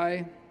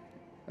rabbi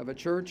of a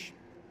church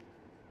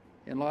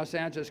in Los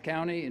Angeles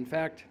County. In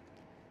fact,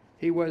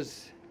 he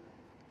was,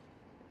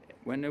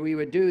 when we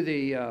would do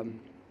the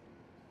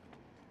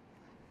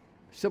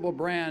Sybil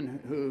Brand,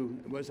 who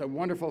was a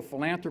wonderful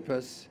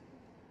philanthropist,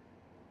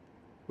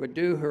 would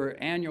do her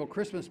annual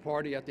Christmas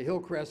party at the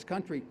Hillcrest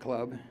Country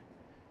Club.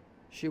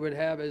 She would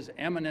have His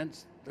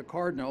Eminence, the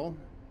Cardinal,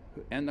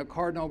 and the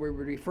Cardinal would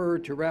refer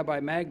to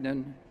Rabbi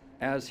Magnan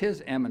as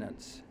His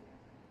Eminence.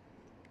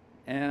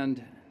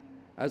 And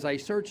as I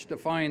searched to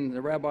find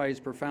the rabbi's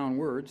profound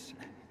words,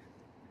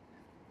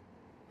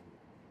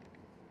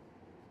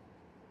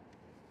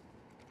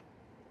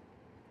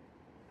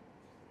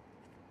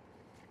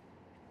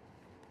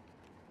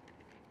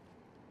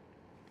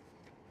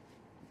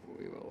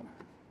 we will,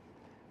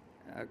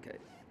 okay.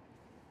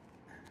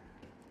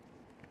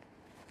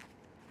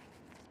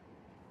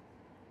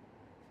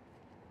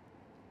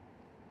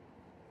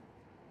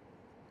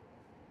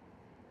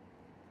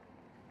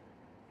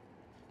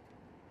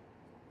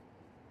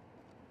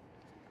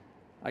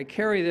 I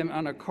carry them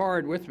on a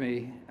card with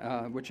me,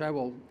 which I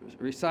will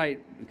recite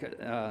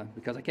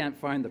because I can't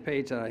find the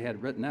page that I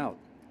had written out.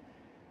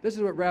 This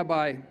is what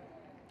Rabbi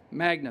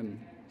Magnan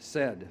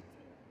said.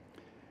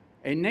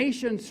 A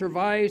nation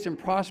survives and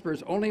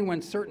prospers only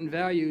when certain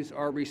values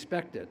are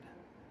respected.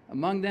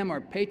 Among them are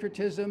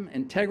patriotism,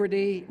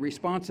 integrity,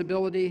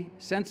 responsibility,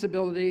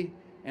 sensibility,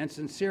 and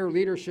sincere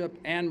leadership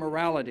and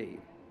morality.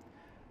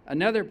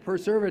 Another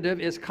preservative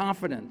is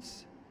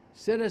confidence.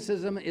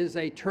 Cynicism is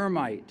a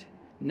termite.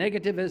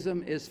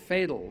 Negativism is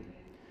fatal.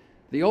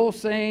 The old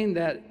saying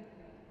that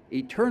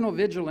eternal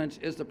vigilance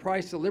is the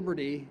price of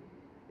liberty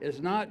is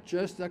not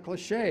just a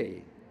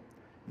cliche.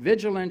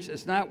 Vigilance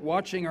is not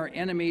watching our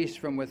enemies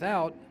from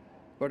without,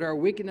 but our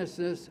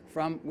weaknesses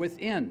from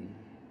within.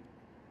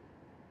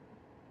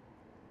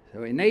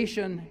 So a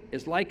nation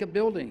is like a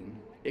building.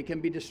 It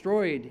can be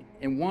destroyed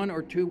in one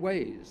or two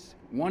ways.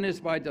 One is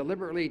by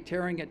deliberately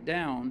tearing it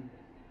down,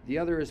 the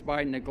other is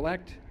by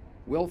neglect,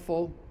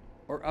 willful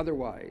or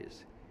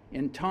otherwise.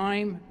 In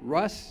time,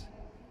 rust,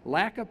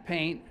 lack of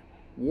paint,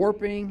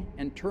 warping,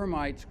 and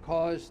termites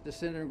cause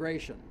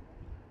disintegration.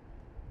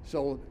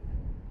 So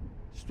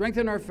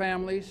strengthen our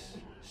families,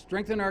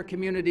 strengthen our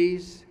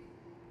communities,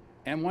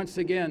 and once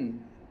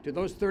again, to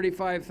those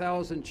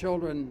 35,000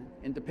 children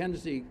in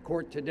Dependency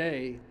Court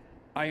today,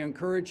 I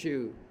encourage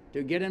you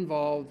to get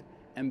involved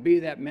and be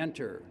that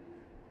mentor.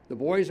 The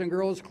Boys and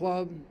Girls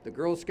Club, the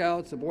Girl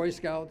Scouts, the Boy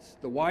Scouts,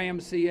 the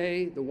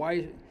YMCA,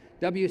 the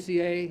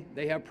WCA,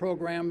 they have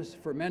programs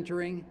for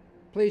mentoring.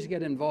 Please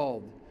get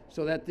involved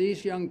so that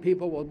these young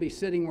people will be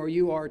sitting where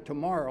you are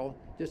tomorrow,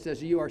 just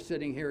as you are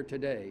sitting here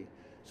today.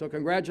 So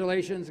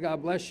congratulations,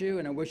 God bless you,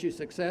 and I wish you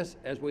success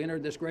as we enter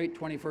this great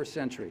 21st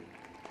century.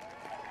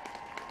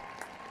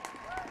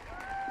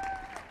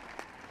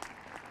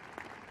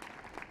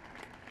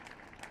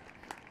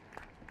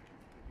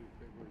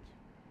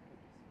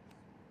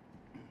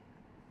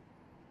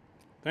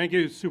 Thank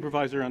you,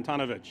 Supervisor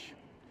Antonovich.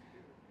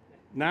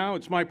 Now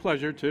it's my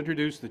pleasure to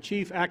introduce the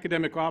Chief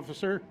Academic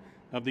Officer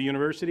of the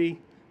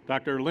University,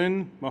 Dr.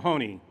 Lynn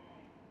Mahoney,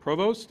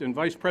 Provost and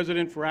Vice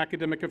President for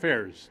Academic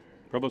Affairs.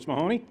 Provost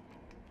Mahoney.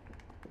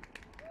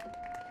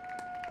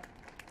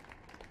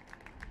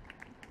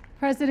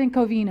 President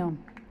Covino,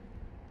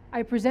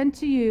 I present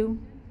to you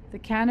the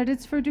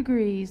candidates for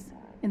degrees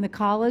in the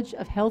College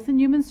of Health and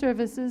Human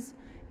Services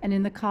and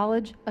in the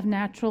College of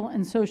Natural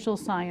and Social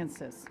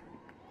Sciences.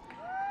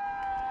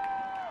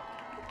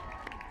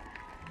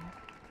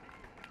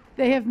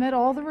 They have met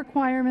all the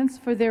requirements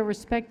for their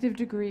respective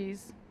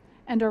degrees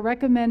and are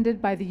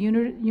recommended by the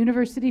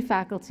university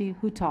faculty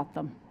who taught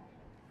them.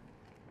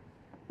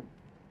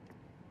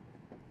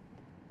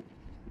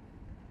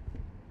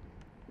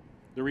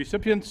 The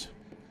recipients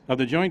of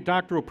the Joint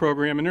Doctoral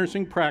Program in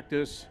Nursing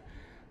Practice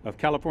of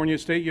California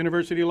State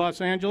University,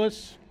 Los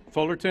Angeles,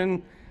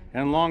 Fullerton,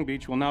 and Long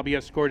Beach will now be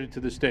escorted to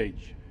the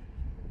stage.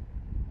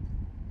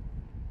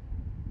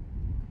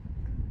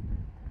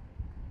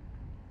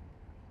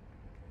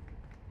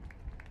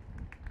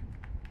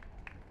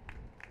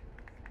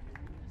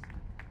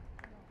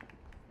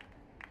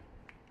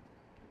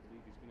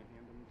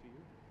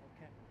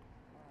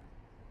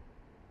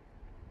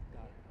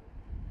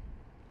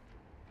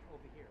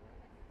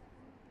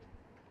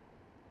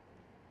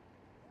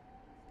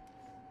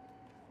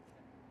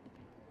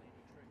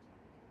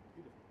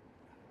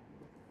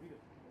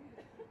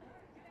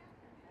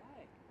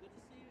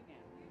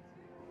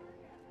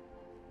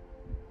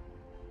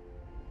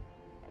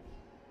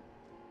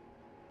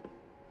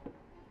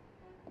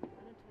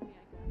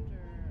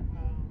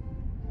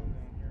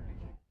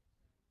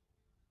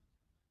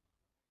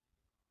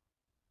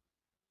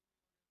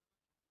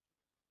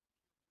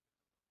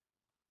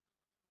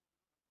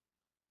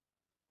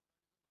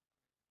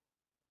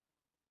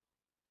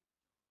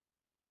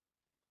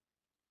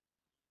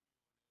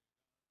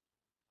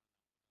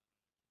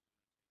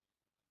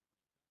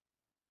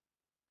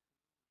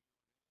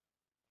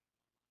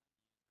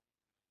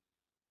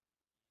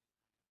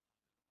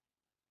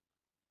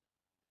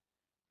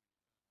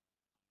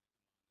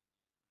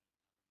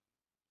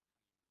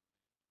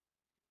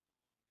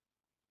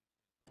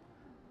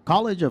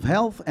 College of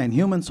Health and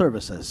Human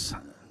Services,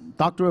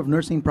 Doctor of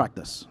Nursing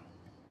Practice.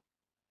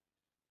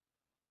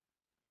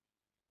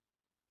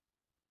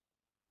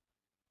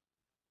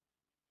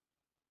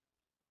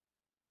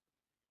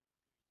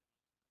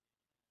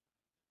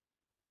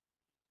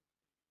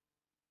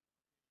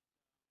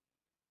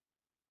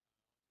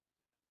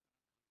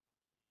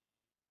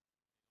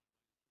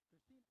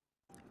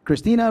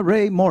 Christina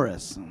Ray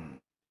Morris.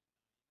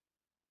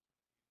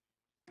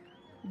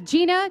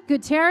 Gina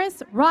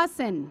Gutierrez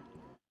Rawson.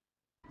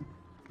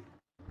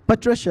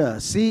 Patricia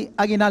C.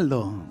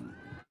 Aguinaldo.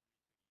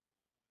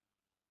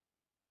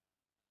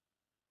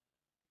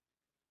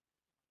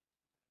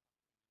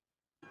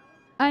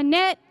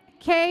 Annette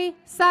K.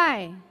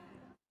 Sai.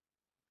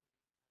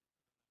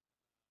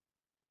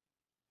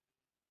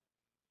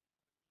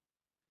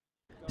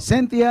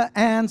 Cynthia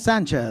Ann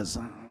Sanchez.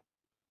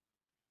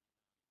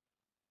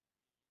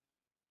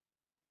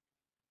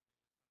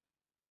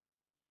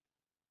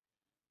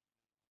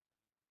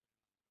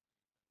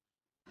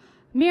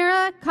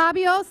 Mira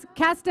Cabios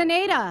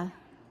Castaneda.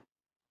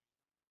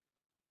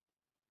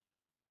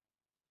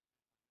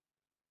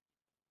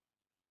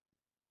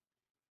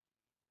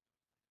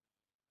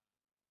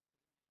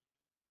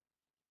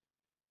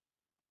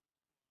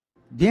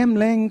 Diem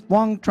Ling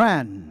Quang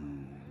Tran.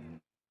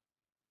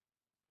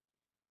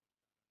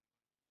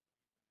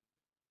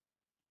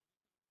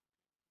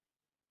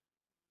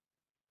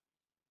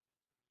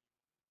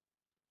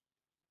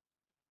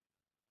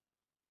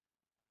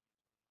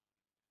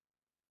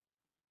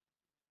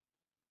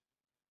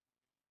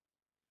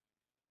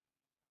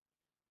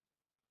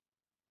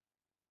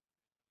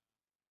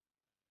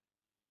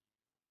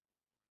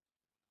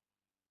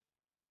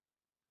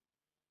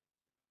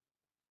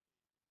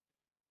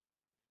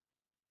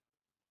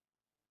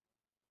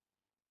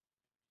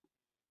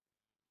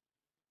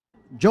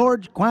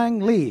 George Quang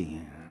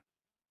Lee.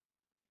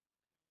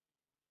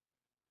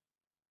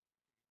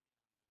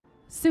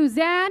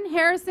 Suzanne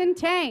Harrison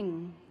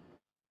Tang.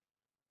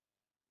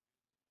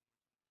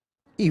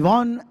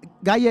 Yvonne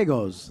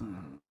Gallegos.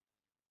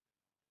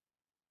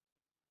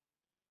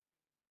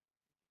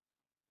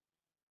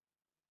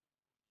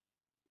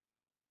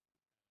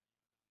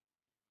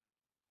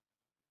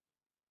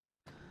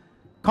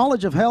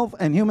 College of Health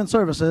and Human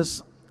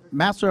Services,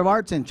 Master of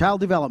Arts in Child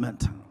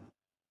Development.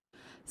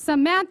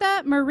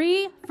 Samantha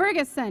Marie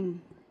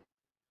Ferguson.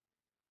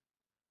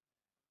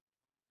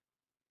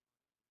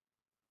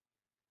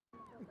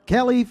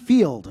 Kelly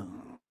Field.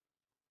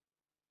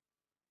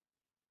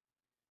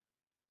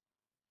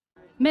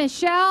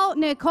 Michelle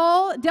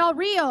Nicole Del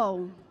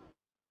Rio.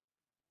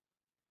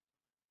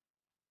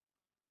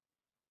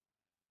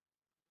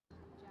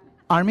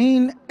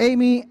 Armin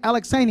Amy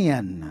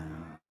Alexanian.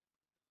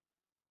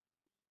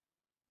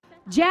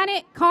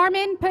 Janet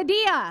Carmen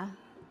Padilla.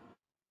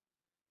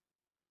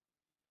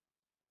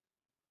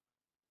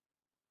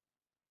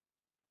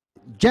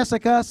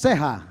 Jessica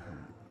Ceja.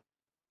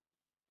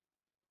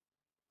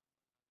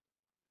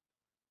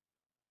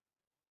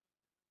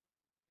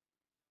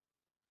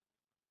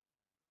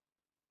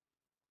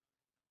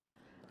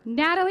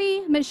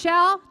 Natalie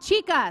Michelle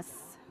Chicas.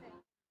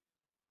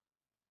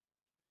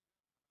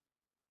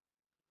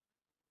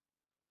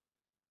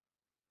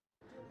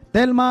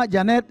 Thelma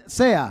Janet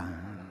Sea.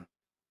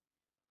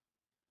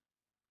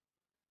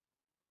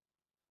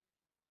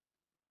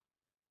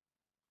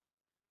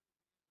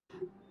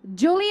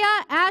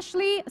 Julia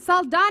Ashley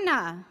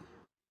Saldana.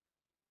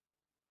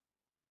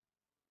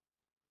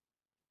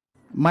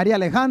 María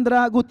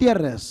Alejandra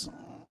Gutiérrez.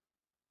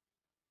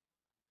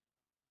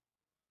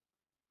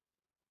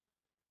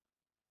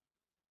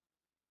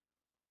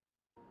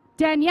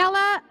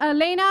 Daniela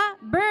Elena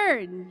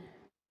Bird.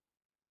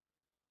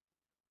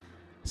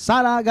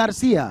 Sara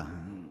García.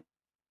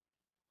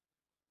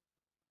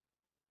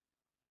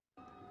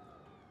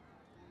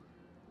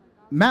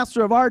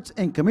 Master of Arts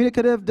in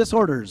Communicative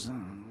Disorders.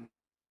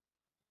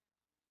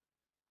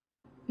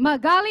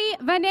 Magali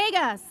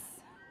Vanegas.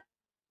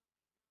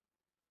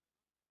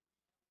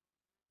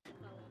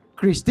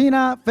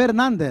 Cristina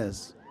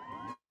Fernandez.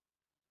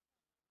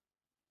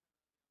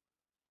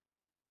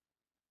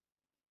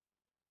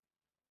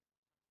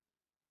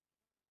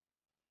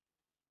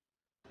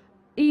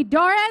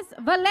 Idoris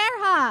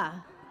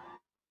Valerja.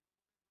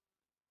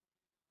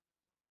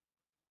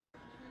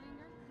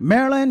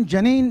 Marilyn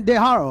Janine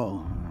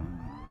DeHaro.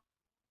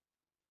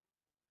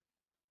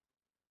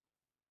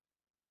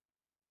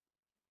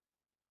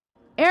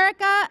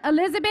 Erica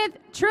Elizabeth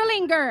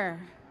Trillinger.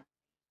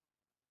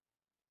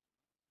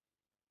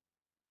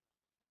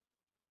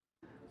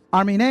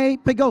 Armine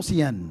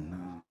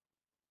Pegosian.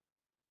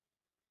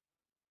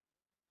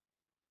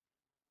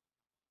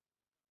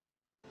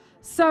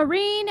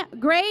 Serene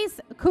Grace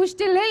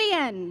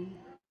Kustililian.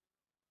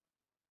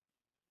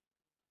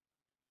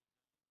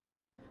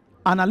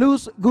 Ana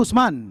Luz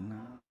Guzman.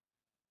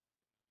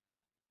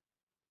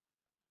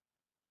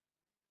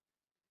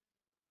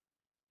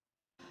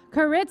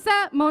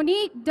 Caritza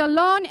Monique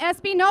Delon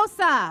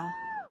Espinosa.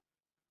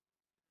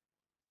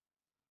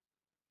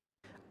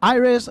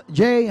 Iris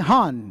J.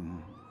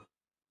 Hahn.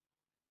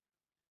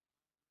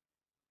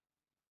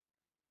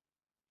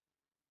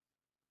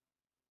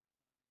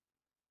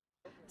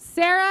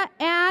 Sarah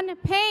Ann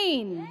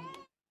Payne.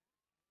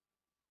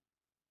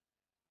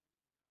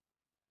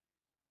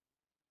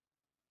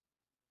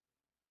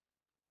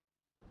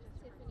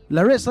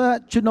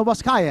 Larissa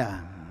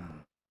Chudnovoskaya.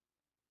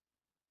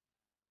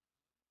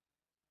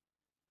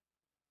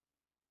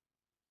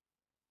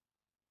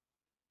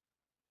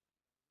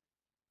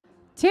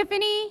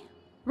 Tiffany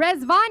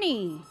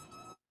Rezvani.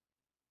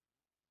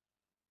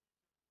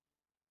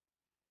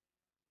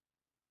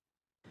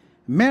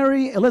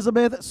 Mary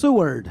Elizabeth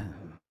Seward.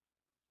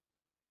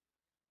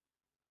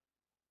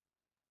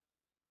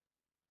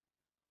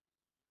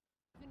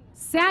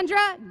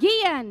 Sandra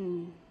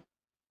Guillen.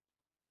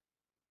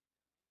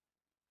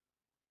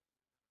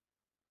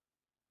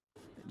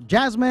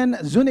 Jasmine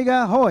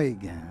Zuniga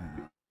Hoig.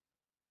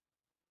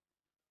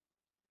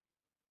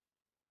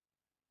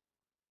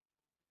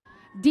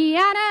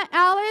 Deanna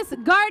Alice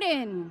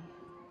Garden.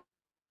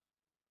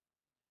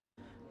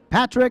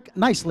 Patrick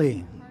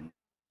Nicely.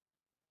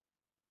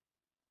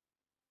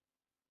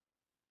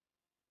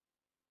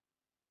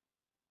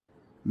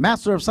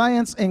 Master of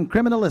Science in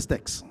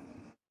Criminalistics.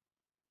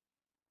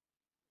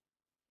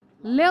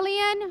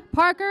 Lillian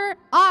Parker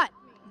Ott.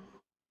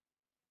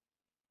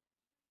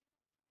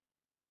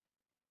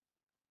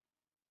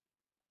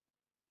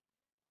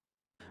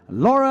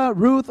 Laura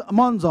Ruth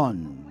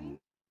Monzon.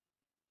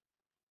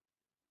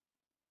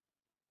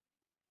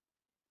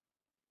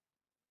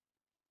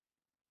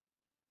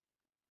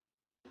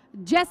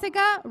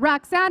 Jessica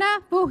Roxana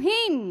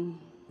Fuhin.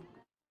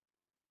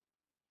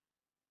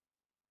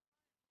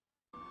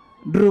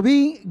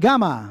 Ruby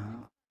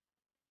Gama.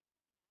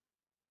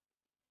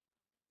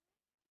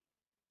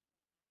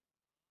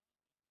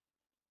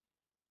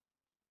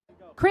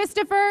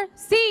 Christopher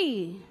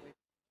C.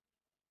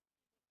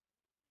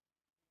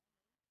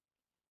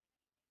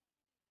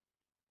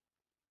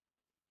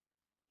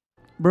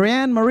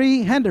 Brianne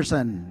Marie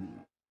Henderson.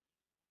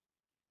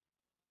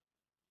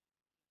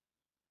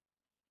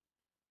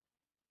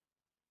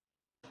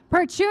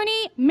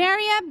 Perchuni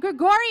Mariam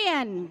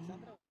Gregorian.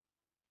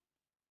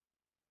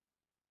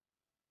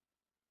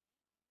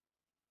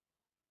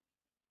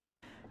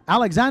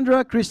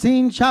 Alexandra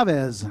Christine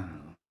Chavez.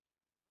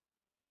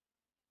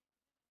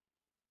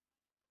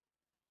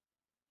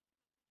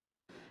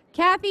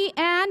 Kathy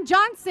Ann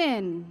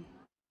Johnson.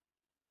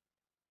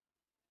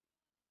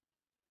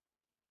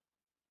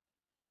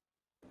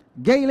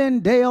 Galen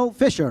Dale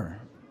Fisher.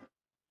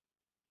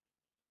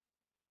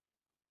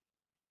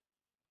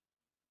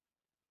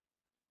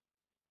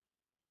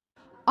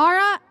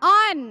 Ara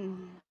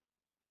An.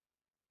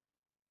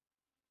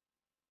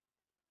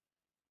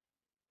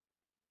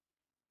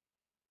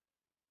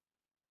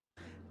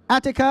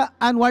 Attica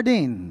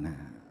Anwardin.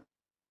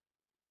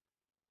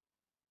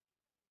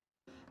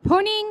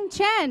 Puning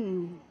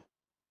Chen.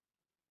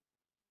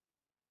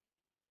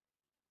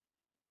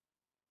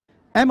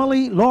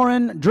 Emily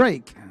Lauren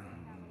Drake.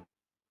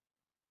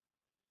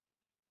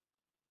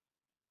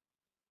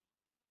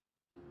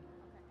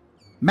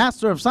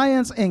 Master of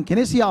Science in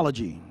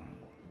Kinesiology.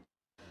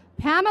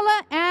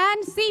 Pamela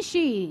Ann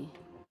Sishi.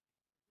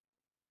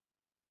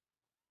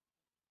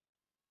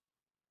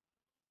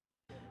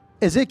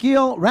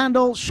 Ezekiel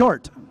Randall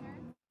Short.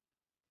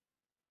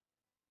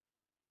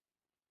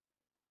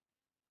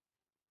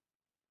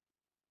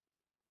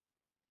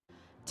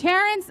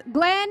 Terrence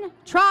Glenn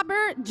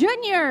Trauber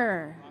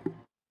Jr.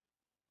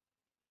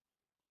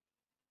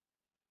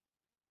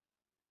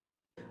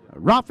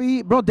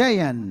 Rafi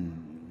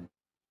Brodayan.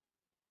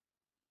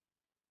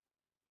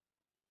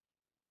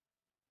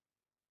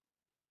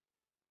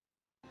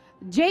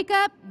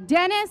 Jacob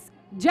Dennis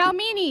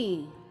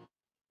Jalmini.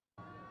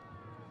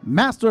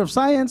 Master of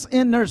Science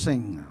in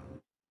Nursing.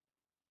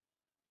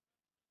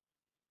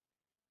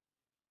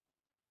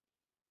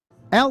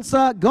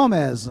 Elsa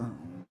Gomez.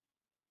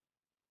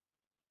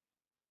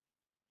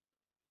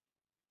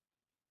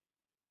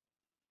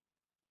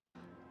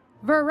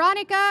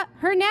 Veronica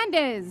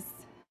Hernandez.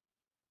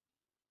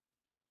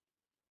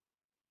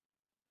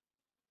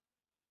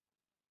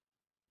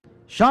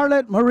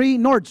 Charlotte Marie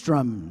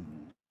Nordstrom.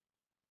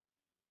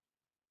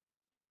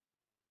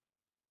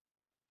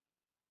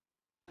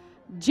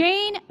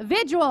 Jane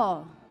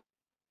Vigil.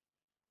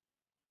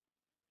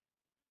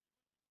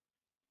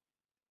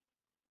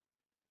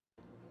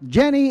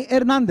 Jenny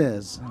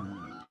Hernandez.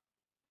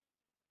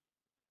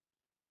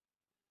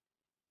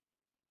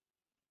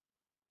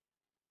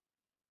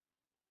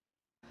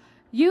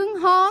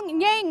 Yung Hong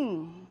Yang.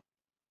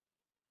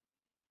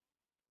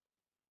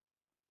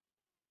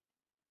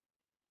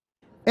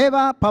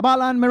 Eva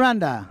Pabalan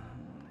Miranda.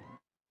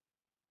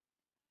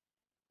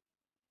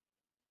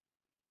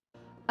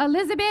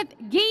 Elizabeth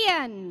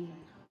Guillen.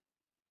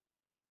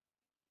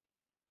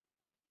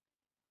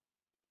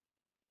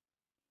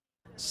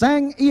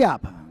 Sang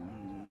Iap.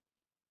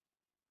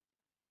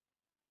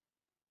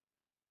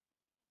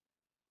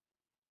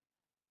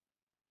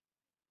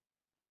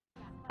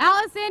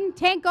 Allison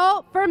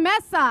Tanko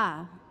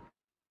Fermesa.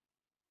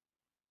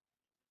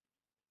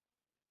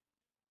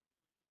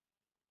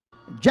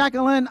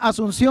 Jacqueline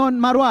Asuncion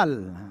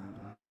Marual.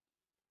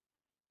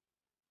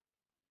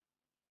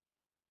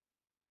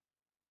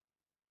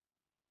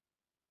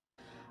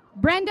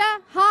 Brenda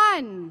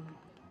Hahn.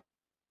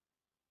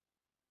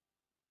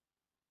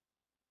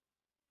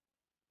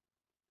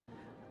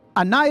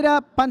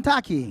 Anaida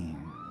Pantaki.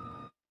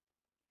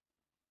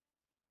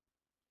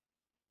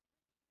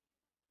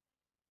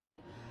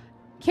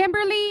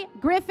 Kimberly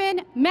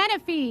Griffin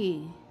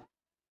Menifee.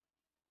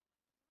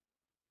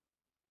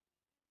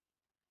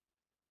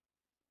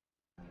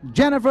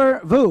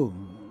 Jennifer Vu.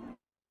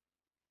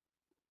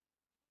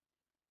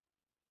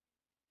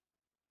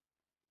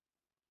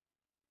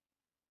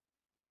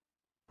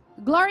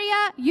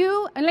 Gloria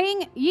Yu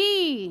Ling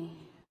Yi.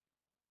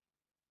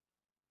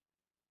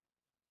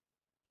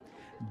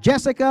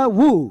 Jessica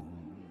Wu.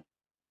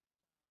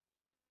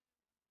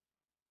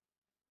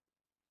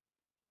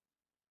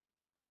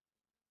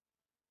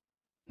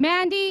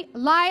 Mandy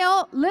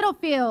Lyle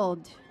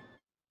Littlefield.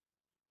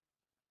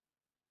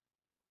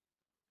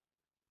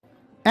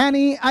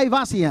 Annie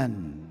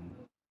Ivasian.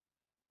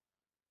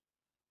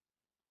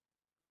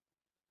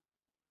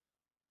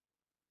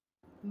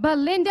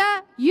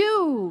 Belinda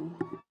Yu.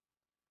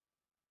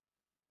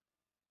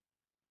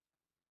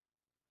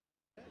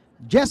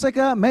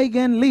 Jessica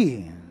Megan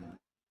Lee.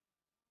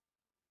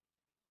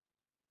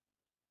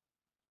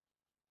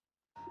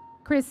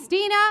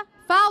 Christina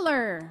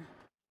Fowler.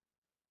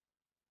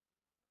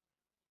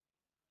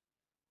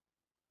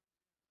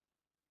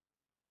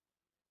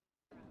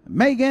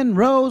 Megan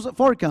Rose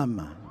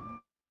Forcum.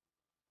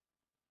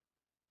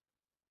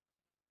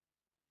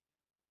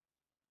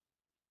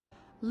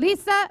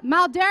 Lisa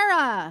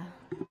Maldera.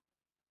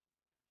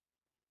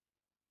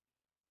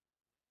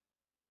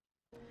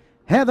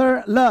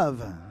 Heather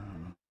Love.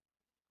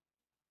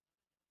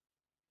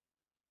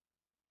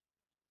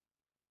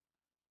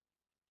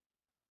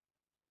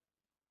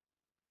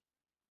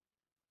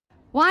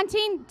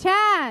 Wanting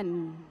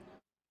Tan.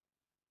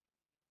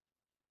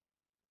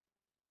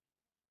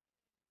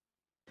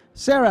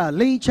 Sarah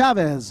Lee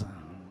Chavez.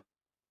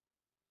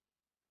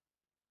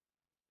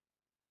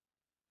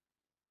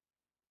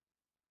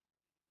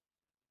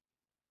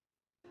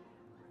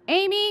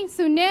 Amy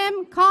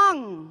Sunim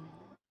Kong.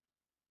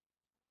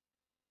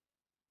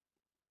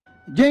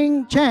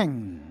 Jing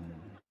Cheng.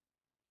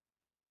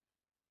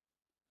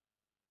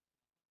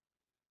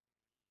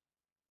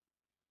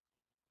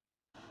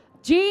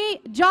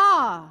 Ji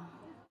Jaw.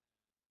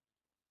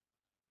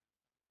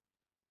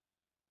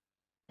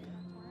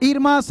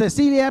 Irma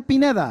Cecilia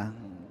Pineda.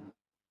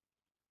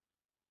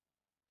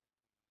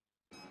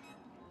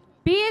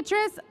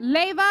 Beatrice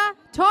Leva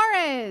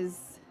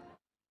Torres.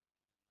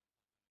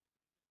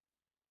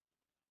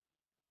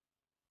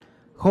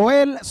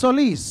 Joel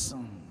Solis.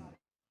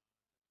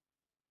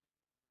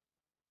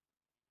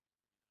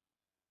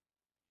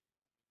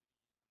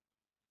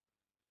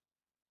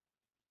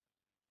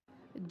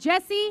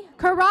 Jesse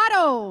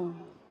Corrado.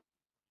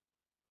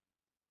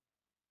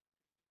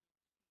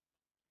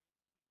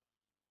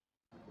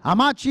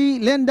 Amachi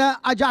Linda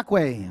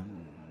Ajakwe.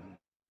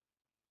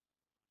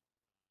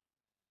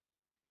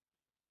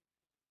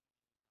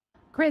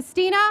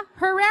 Christina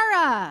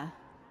Herrera.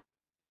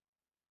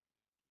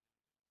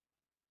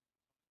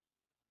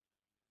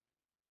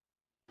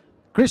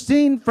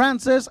 Christine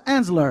Frances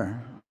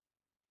Ansler.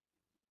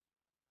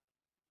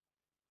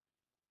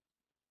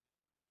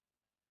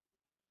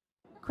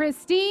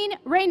 Christine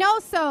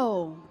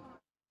Reynoso.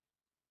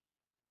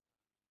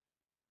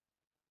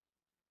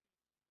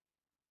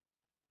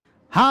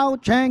 Hao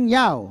Cheng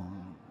Yao.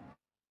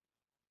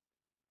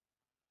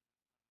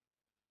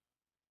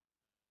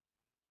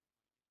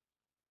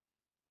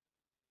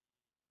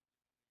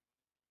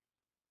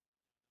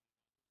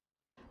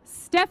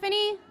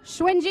 Stephanie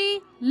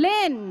Schwinji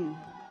Lin.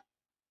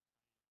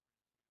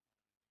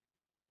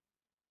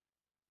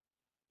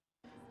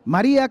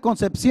 María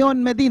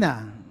Concepción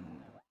Medina.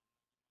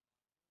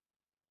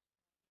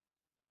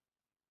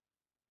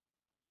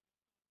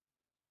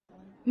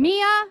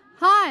 Mia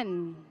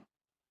Han.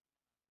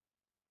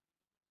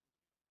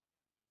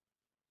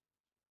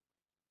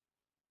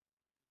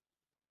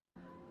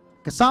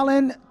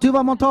 Kasalin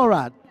Tuva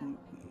Montorat.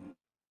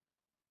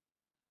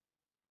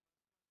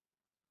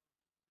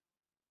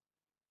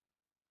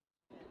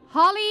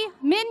 Holly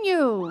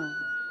Minu.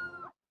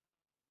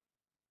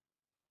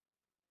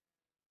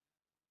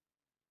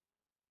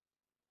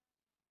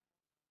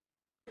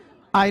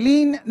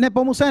 Eileen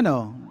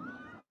Nepomuceno.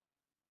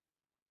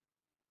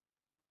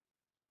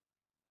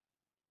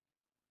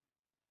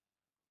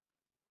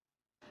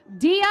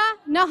 Dia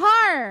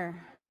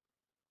Nahar.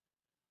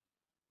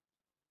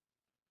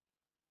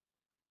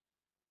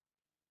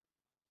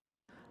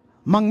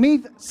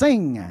 Mangmeet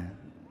Singh.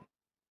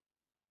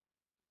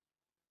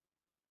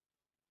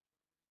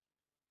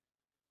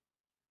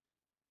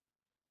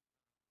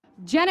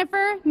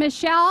 Jennifer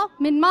Michelle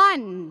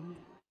Minman.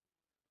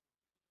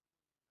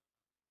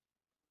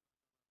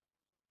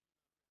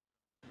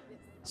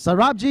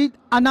 Sarabjit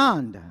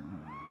Anand.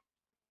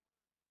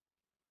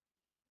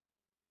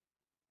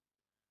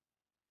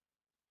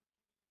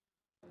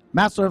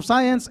 Master of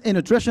Science in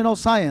Nutritional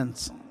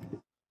Science.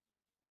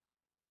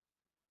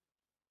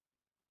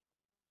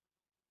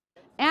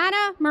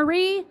 Anna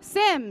Marie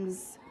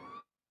Sims.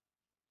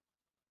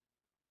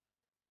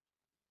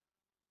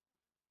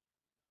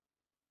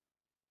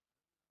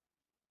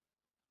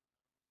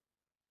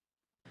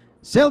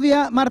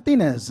 Sylvia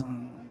Martinez.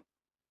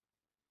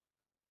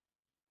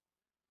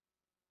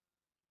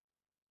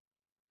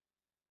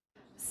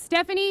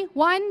 Stephanie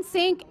Wan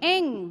Sink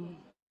Eng.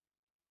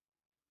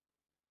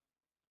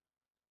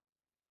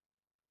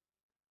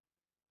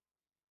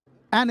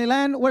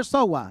 Anilan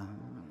Wersowa.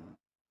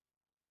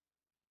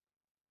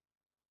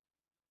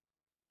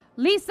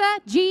 Lisa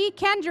G.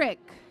 Kendrick.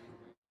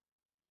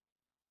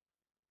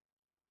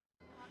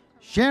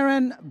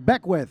 Sharon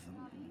Beckwith.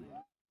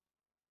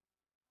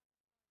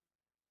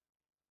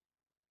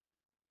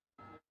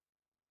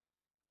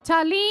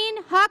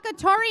 Talene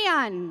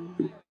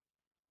Hakatorian.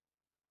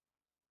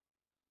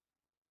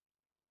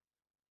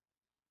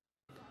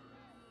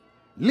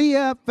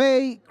 Leah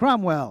Faye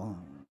Cromwell.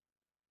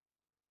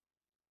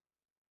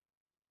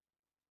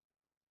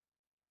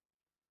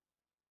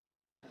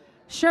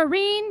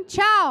 Shireen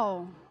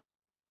Chow.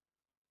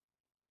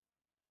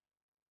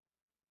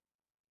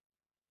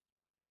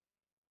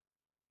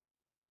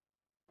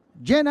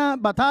 Jenna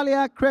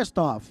Batalia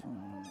Christoph.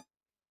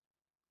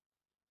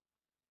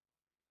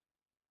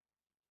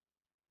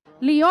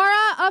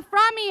 Leora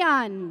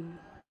Aframian.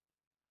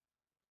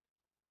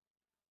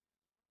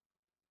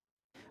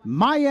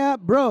 Maya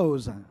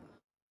Bros.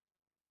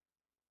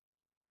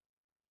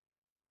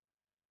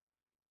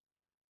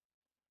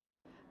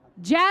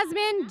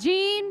 Jasmine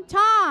Jean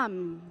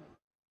Tom.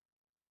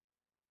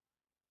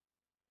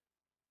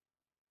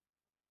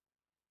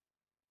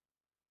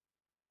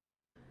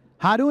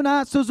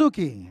 Haruna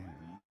Suzuki.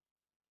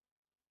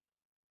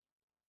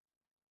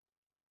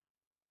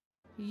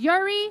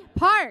 Yuri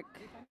Park.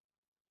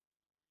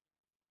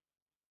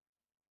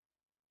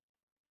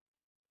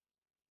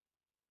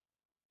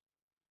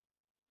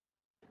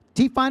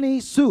 Tiffany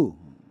Sue.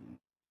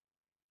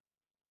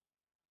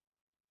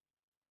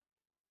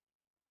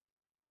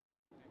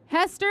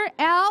 Hester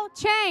L.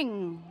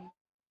 Cheng.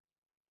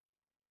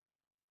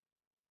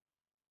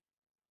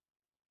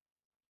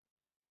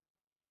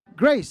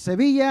 Grace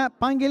Sevilla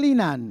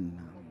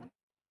Pangilinan.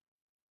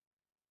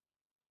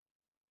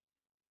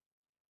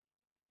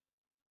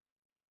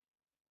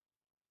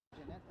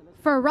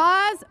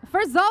 Faraz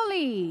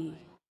Ferzoli.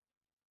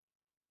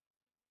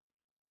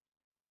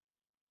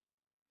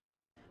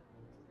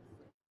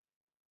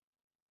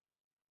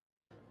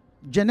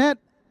 Jeanette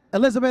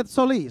Elizabeth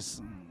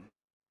Solis.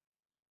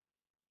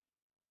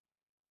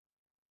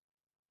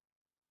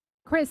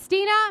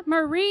 Christina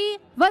Marie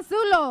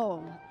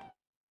Vasulo.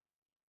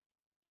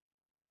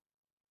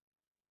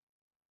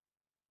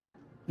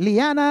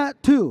 Liana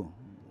Tu.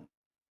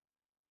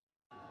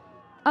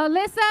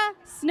 Alyssa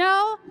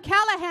Snow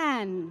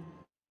Callahan.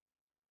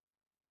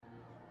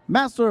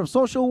 Master of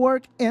Social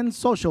Work in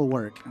Social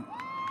Work.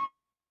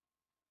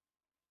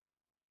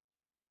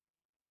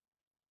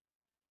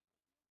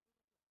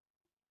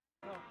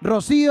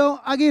 Rocío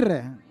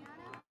Aguirre.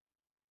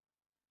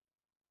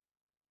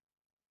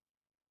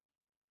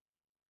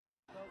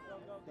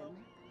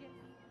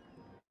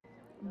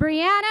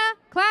 Brianna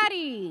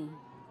Clady.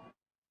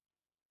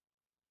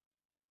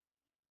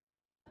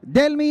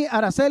 Delmi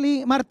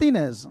Araceli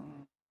Martinez.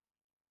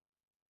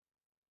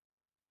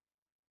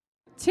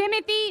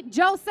 Timothy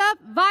Joseph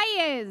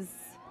Valles.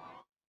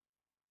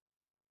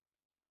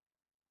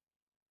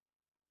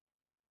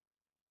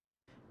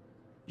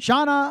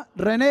 Shauna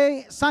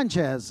Renee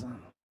Sanchez.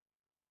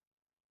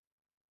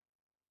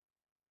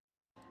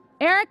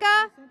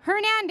 Erica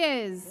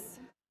Hernandez.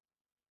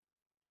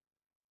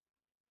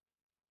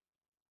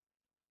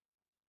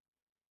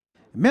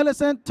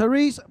 Millicent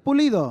Therese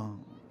Pulido.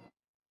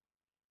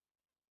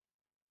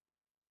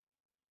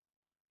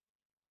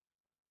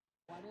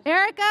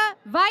 Erica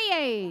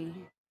Valle.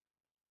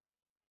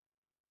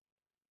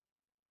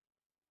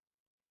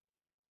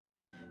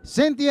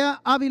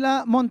 Cynthia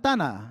Avila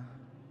Montana.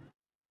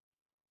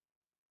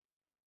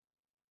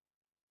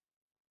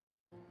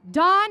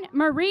 Dawn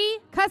Marie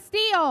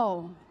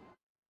Castillo.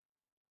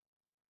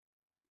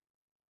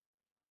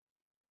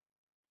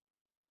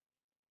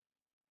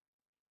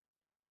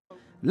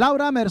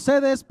 Laura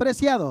Mercedes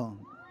Preciado.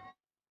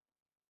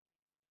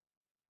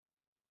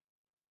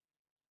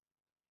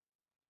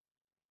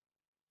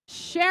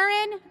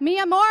 Sharon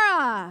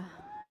Miyamura.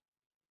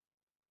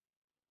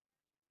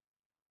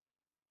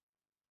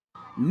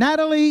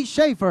 Natalie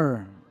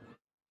Schaefer.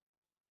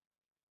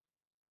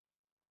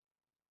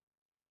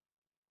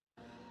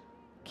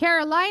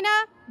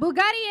 Carolina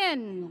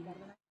Bugarian.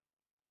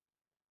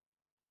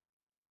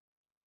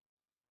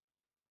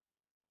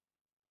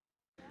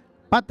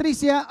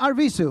 Patricia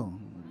Arvizu.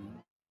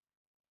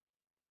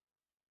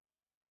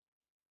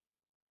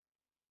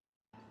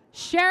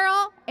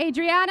 Cheryl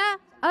Adriana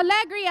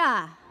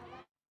Alegria.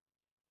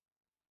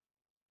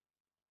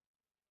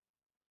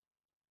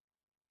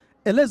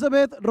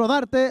 Elizabeth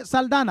Rodarte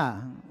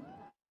Saldana.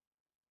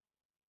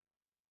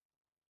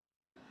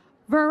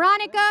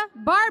 Veronica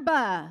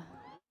Barba.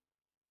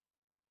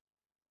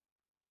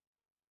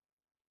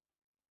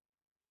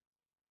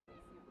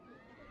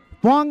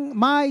 Huang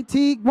Mai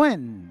T.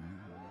 Gwen.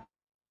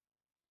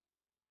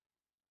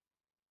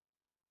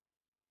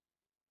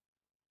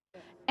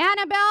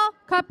 Annabelle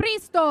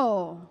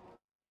Capristo.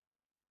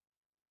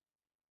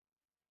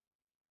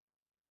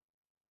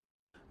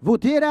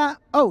 Vutiera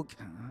Oak.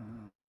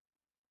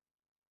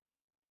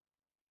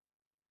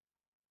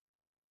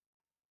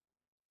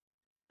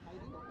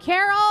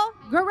 Carol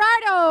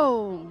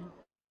Gerardo.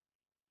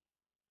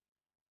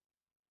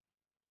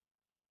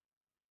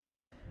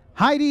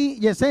 Heidi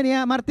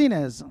Yesenia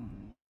Martinez.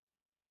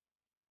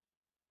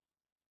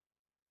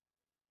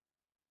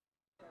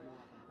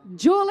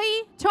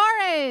 Julie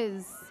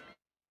Torres.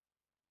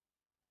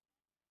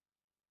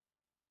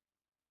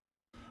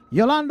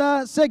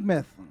 Yolanda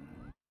Sigmith.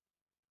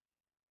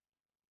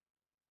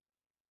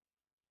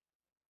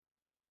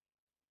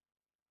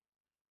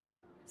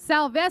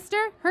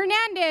 Sylvester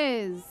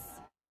Hernandez.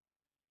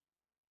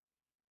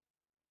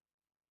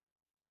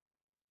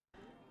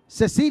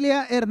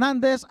 Cecilia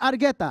Hernández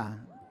Argueta.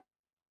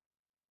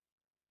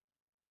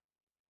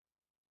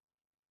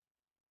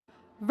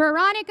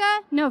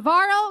 Veronica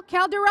Navarro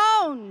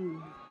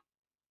Calderon.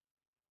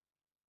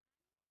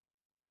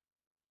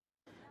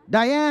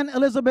 Diane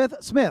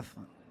Elizabeth Smith.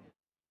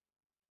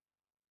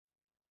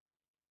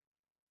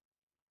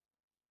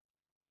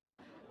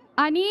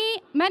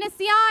 Ani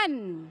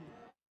Menesian.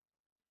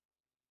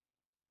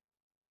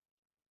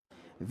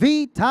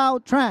 V. Tao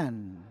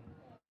Tran.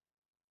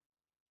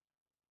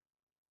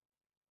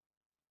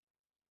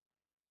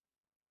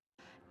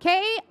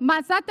 Kay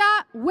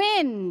Masata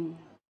Win.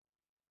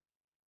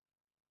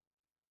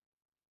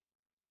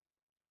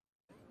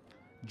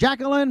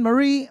 Jacqueline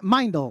Marie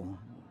Mindel.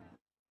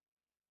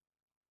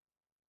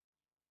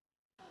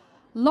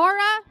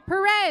 Laura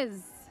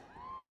Perez.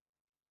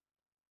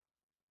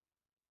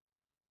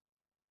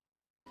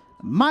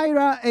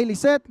 Mayra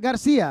Elisette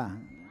Garcia.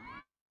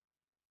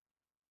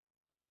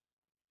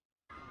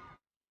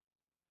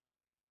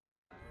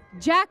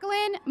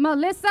 Jacqueline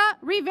Melissa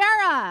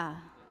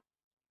Rivera.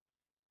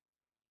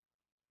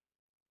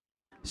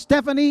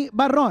 Stephanie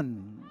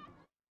Barron.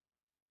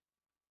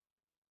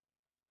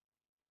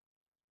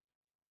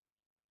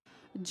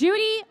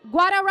 Judy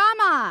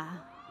Guadarrama.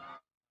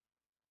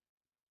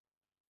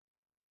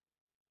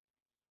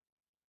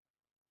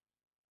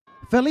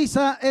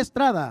 Felisa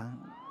Estrada.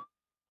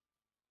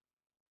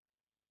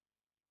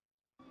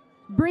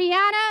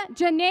 Brianna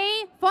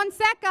Janae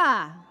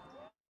Fonseca.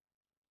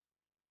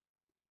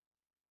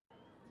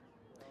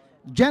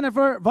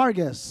 Jennifer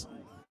Vargas.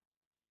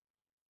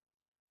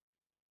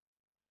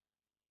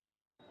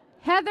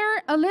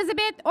 Heather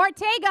Elizabeth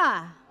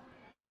Ortega.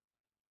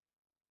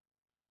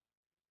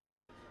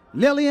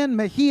 Lillian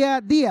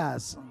Mejia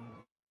Diaz.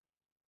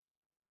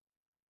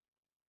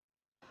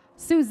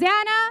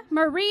 Susana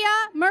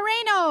Maria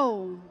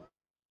Moreno.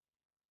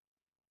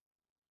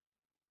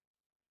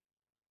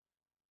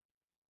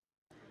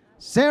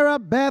 Sarah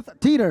Beth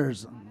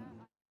Teeters.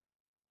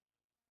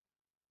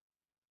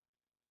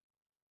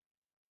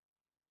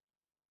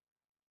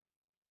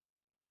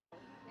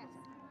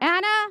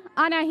 Anna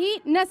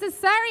Anahit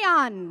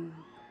Necessarian.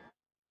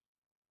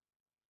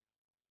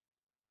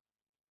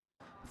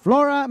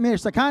 Flora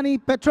Mirsakani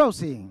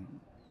Petrosi.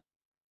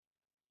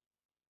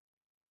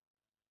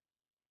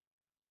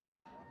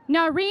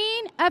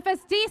 Nareen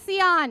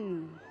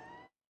Efestician.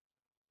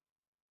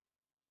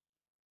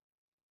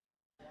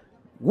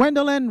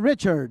 Gwendolyn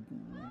Richard.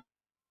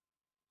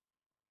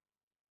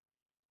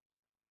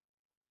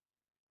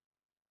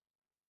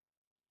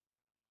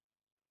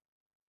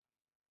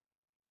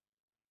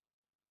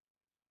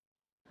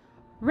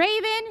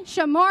 Raven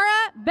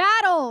Shamora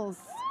Battles.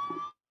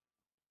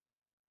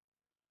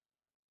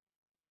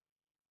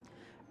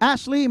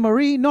 Ashley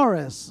Marie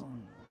Norris.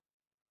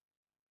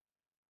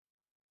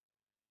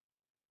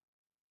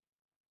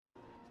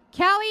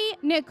 Kelly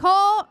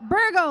Nicole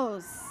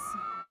Burgos.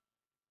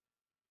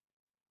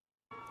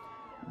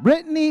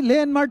 Brittany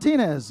Lynn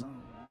Martinez.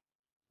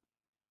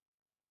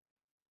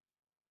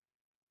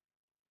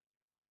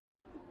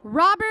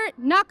 Robert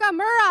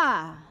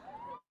Nakamura.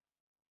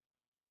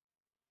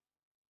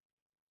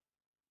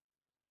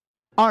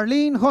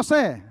 Arlene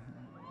Jose.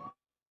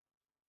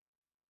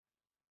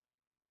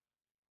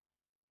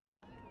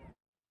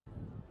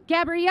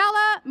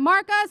 Gabriela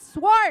Marca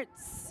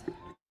Swartz.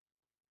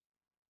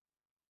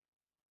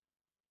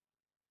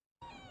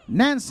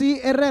 Nancy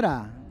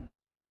Herrera.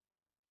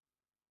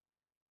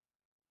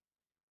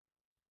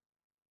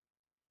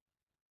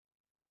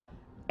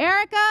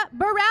 Erica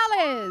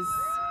Morales.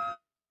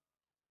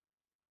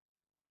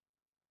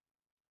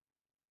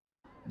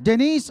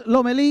 Denise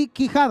Lomelí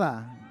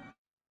Quijada.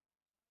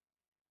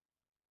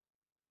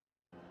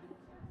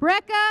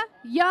 Brecca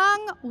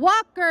Young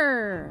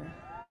Walker.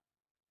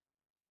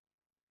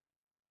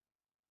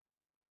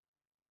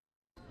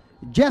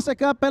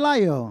 Jessica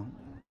Pelayo.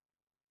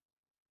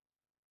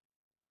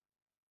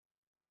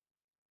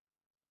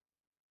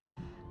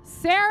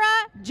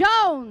 Sarah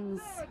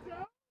Jones.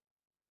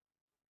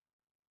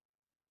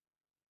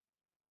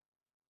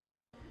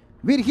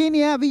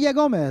 Virginia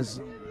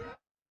Villagomez.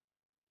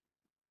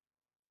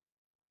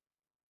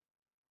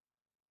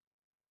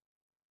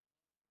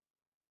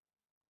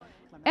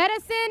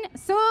 Edison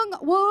Sung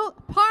Woo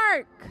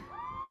Park.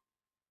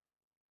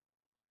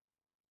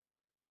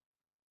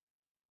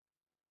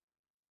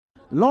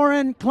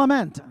 Lauren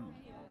Clement.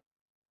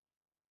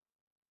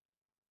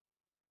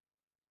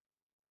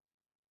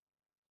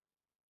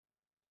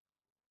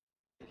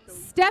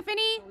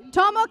 Stephanie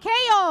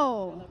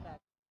Tomokeo.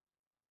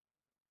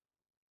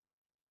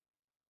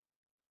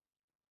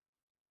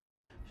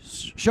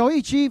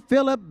 Shoichi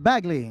Philip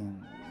Bagley.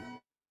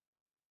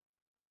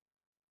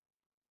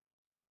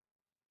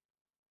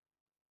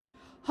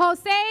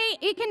 Jose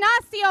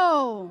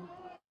Ignacio.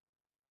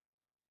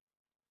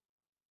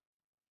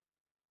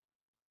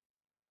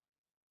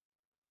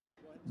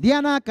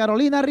 Diana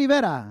Carolina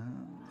Rivera.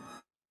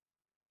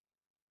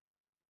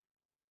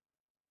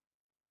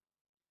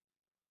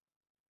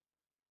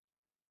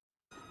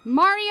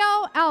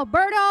 Mario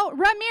Alberto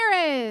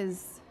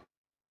Ramirez.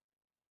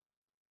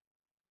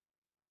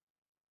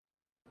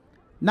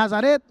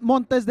 Nazaret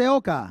Montes de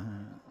Oca.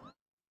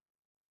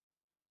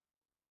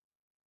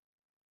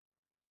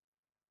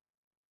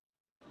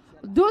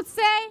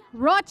 Dulce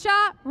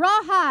Rocha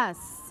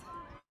Rojas.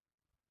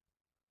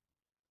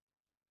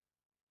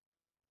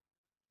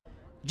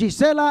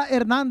 Gisela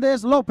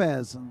Hernández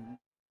López.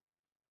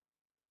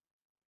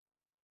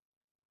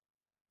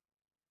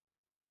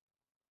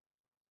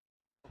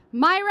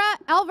 Myra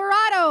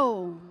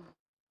Alvarado.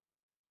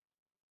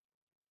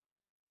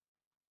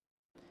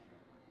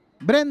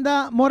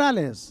 Brenda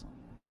Morales.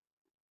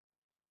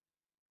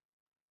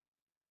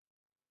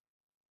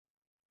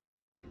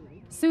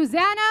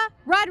 Susana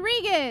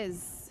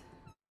Rodriguez.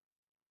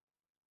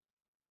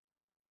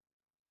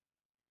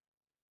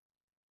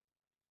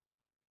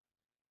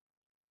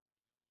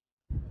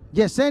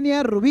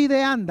 Yesenia Rubí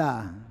de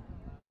Anda.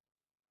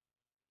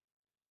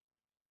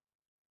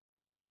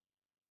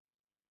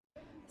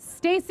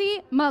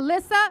 Stacy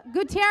Melissa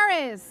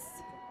Gutierrez.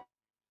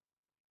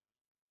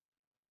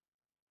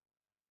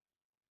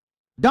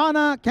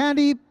 Donna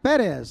Candy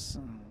Perez.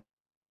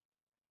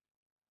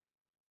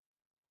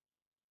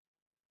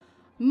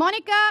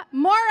 Monica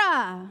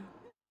Mora.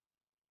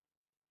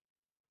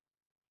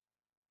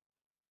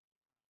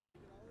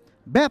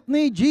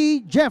 Bethany G.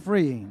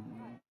 Jeffrey.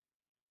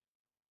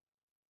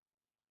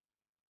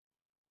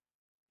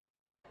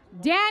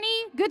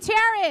 Danny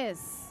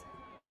Gutierrez.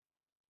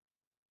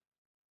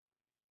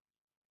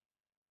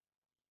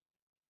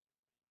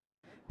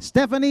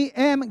 Stephanie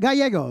M.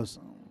 Gallegos.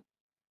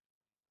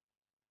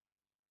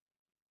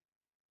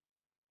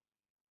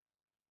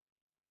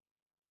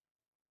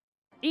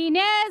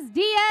 Inez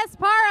Diaz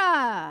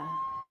Para.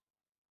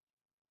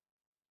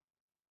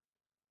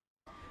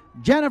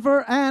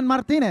 Jennifer Ann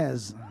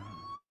Martinez.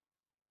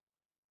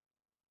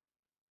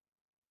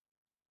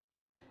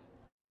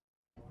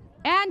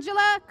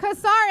 Angela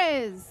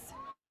Casares.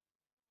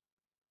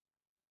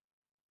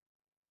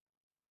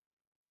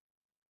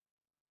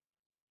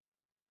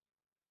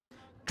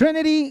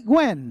 Trinity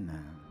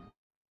Gwen.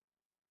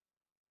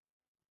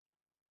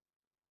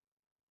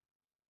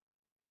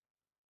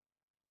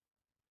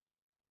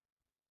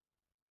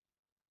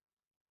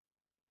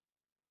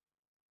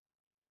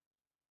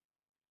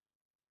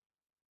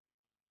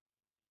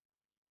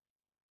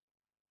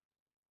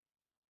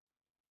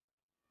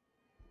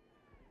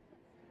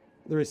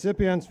 The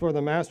recipients for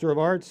the Master of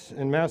Arts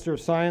and Master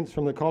of Science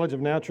from the College of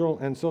Natural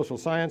and Social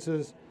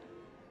Sciences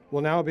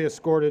will now be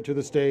escorted to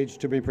the stage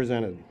to be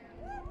presented.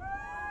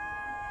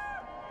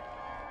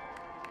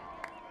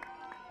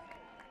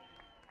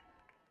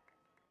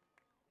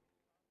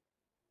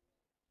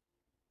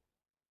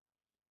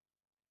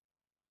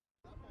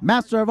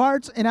 Master of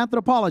Arts in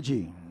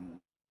Anthropology,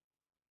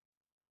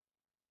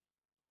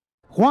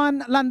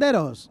 Juan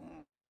Landeros.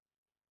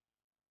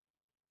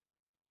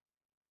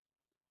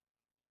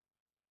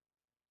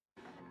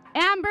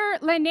 Amber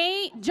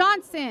Lene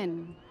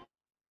Johnson.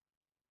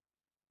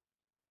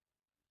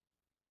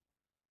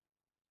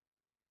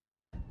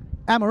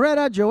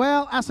 Amoretta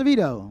Joel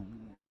Acevedo.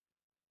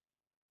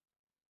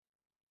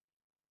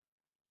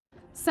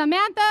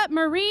 Samantha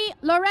Marie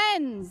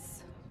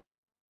Lorenz.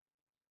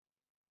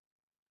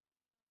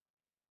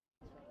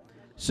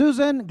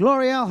 Susan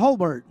Gloria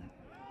Holbert.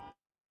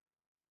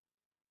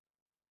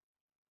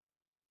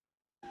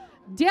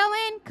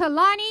 Dylan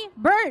Kalani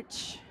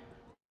Birch.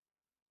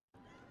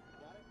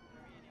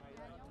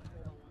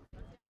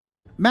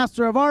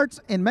 Master of Arts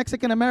in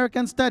Mexican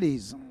American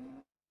Studies,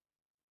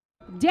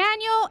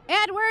 Daniel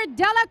Edward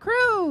Dela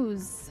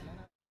Cruz.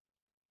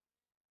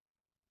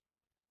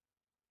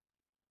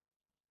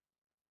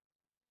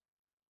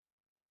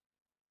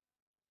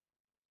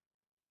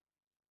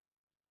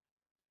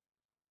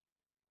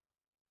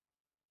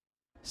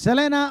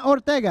 Selena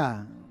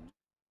Ortega.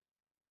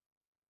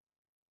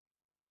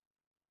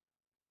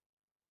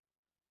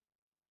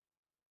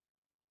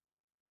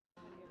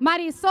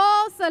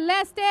 Marisol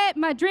Celeste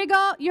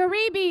Madrigal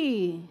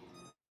Uribe.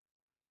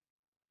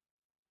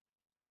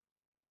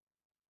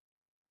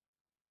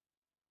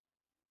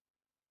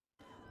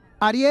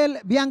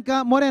 Ariel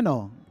Bianca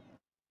Moreno.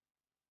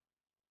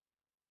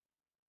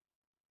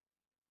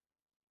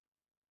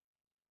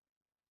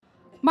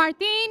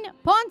 Martín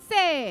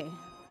Ponce.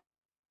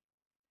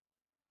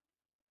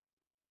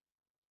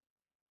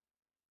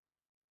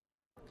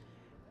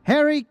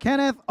 Harry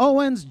Kenneth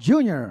Owens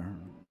Jr.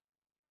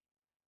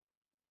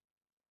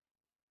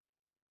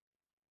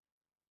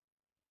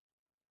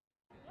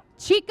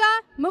 Chika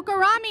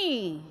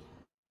Mukarami.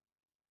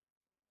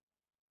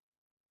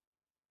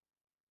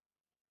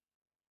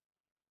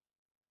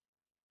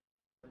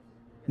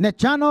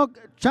 Nechanok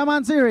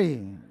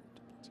Chamansiri.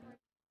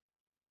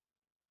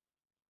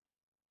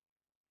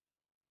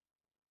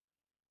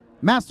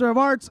 Master of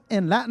Arts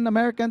in Latin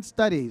American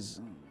Studies,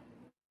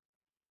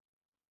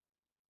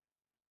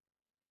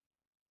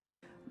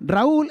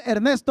 Raúl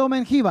Ernesto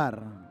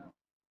Mengíbar.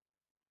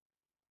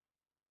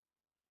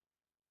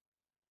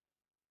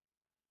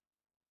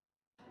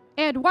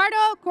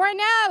 Eduardo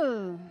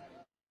Cornell.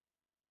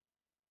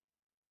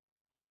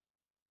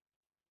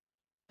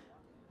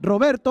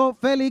 Roberto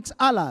Félix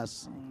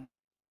Alas.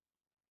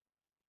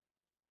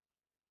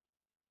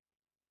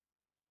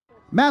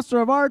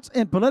 Master of Arts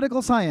in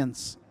Political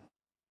Science,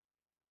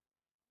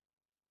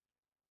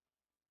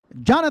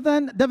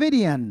 Jonathan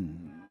Davidian.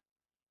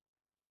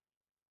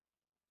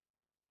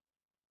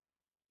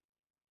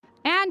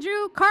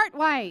 Andrew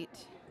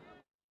Cartwright.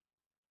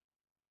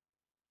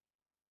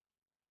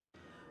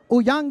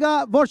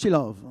 Uyanga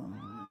Vorshilov.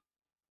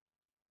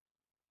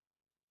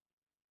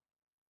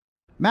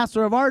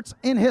 Master of Arts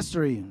in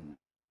History,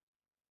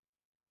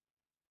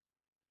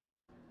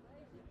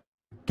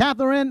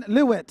 Catherine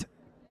Lewitt.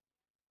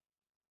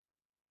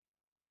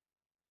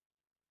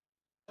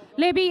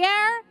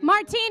 Libier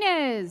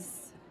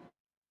Martinez.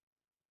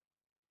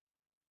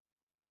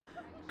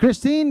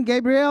 Christine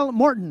Gabrielle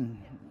Morton.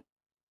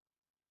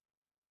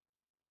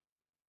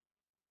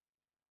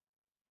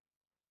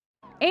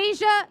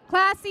 Asia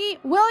Classy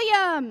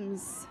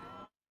Williams.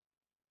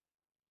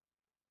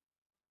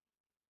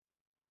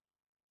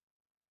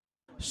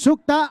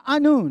 Sukta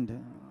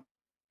Anund.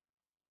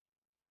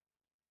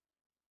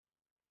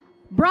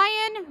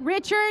 Brian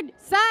Richard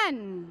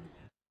Sun.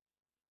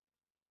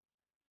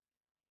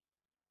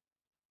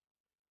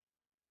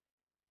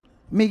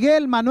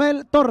 Miguel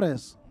Manuel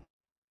Torres.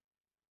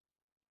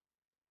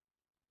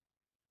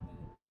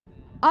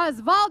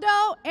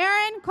 Osvaldo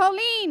Aaron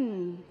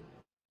Colin.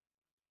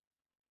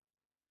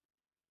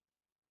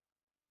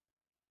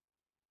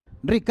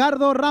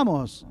 Ricardo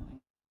Ramos.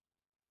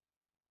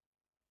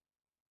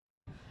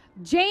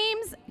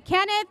 James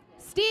Kenneth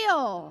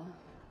Steele.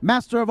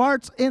 Master of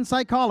Arts in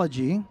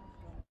Psychology.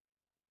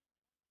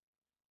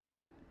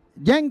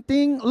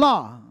 Yengting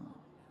Law.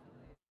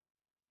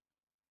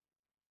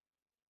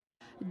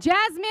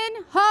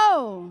 Jasmine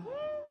Ho.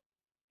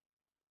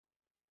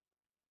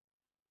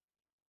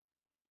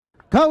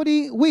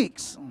 Cody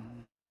Weeks.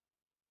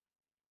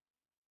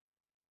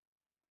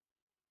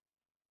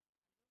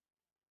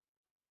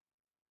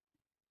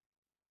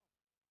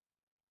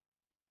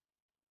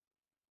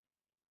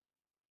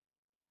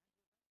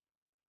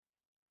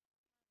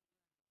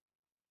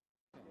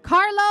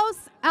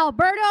 Carlos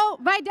Alberto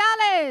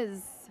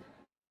Vidales.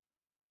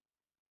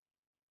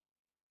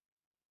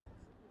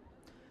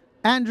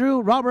 Andrew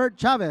Robert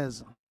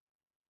Chavez.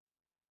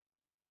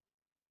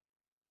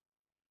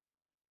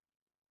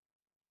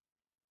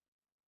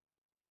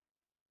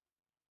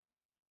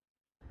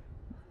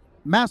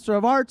 Master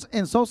of Arts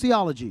in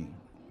Sociology.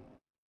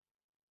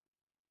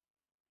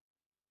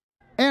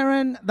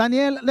 Aaron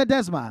Daniel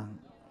Ledesma.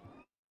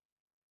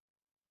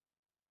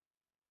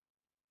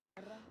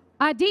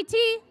 Aditi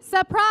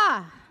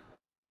Sapra.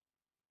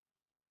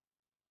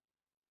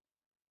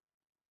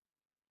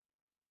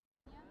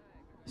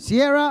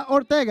 Sierra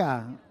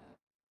Ortega.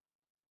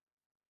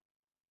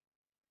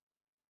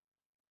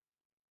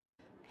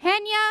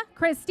 Henya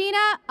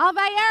Cristina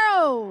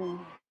Alvallero.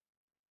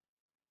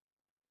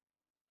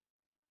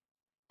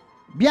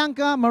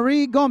 Bianca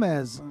Marie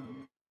Gomez.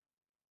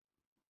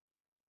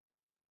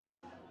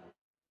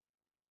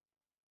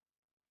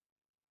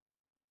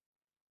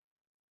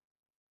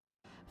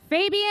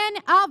 Fabian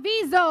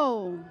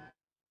Alvizo.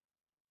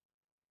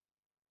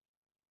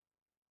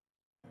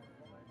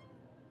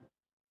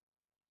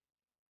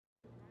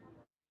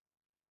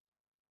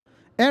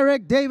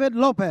 Eric David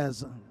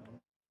Lopez.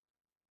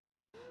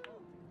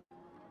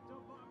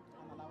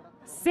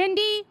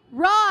 Cindy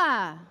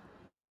Roa.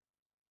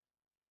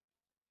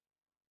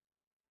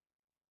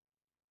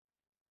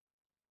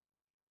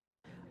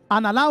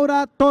 Ana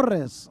Laura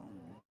Torres.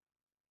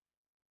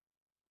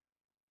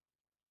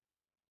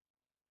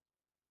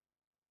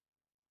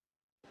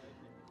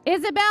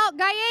 Isabel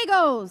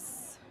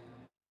Gallegos.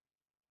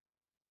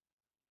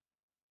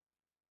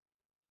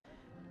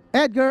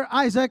 Edgar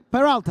Isaac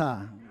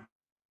Peralta.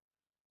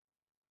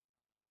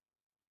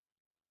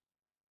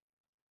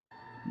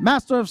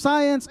 Master of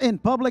Science in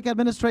Public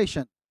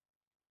Administration.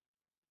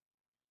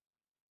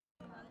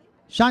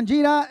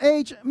 Shanjira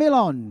H.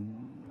 Milon.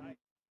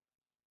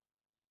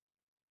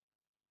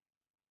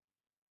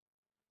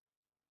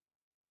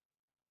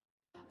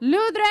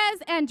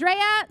 Ludres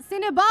Andrea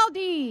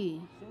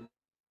Sinibaldi.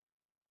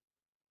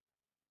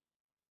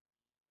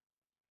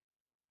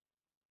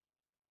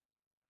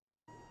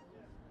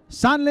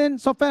 Sanlin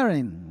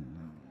Soferin.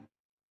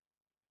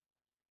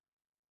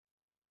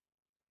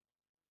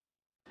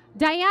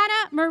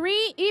 Diana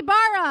Marie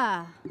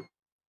Ibarra.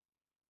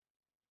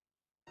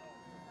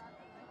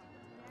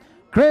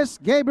 Chris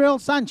Gabriel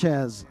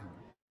Sanchez.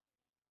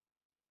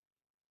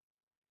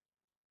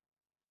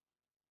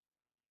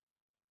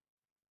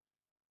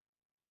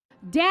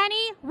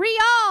 Danny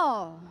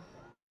Rial.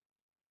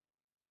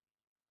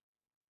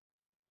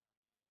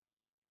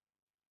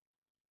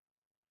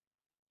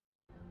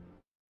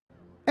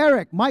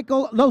 Eric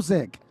Michael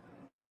Lozick.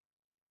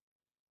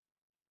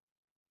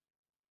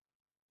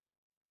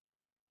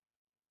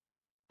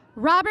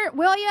 Robert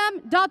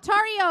William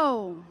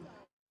Daltario.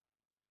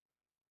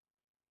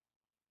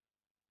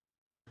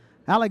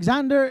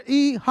 Alexander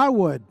E.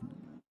 Harwood.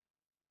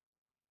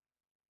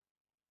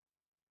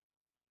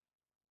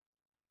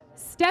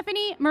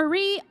 Stephanie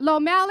Marie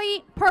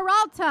Lomeli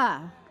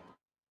Peralta.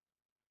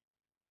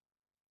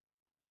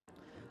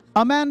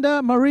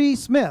 Amanda Marie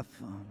Smith.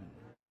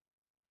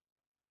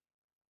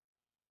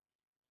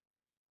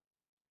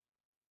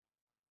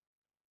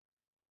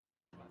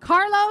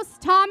 Carlos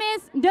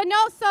Thomas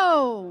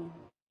Donoso.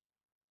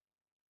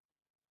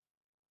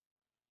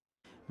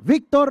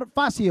 Victor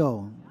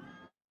Facio.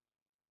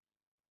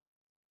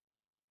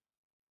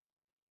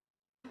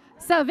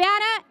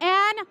 Savannah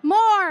Ann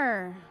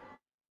Moore.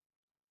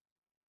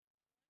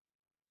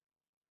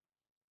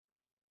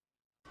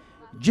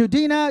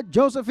 Judina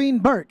Josephine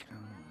Burke.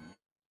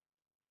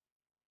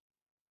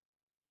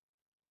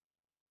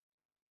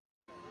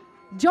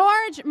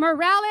 George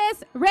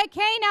Morales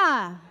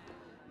Requena.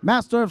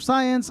 Master of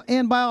Science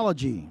in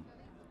Biology.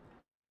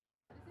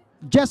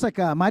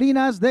 Jessica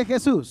Marinas de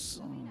Jesus.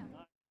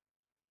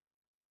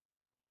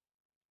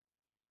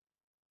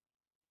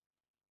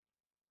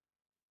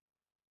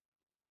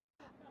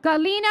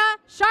 Galina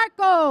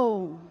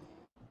Sharko.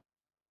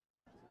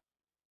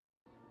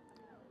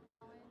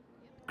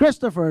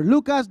 Christopher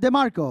Lucas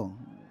DeMarco.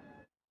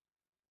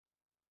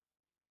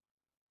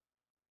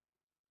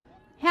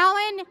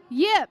 Helen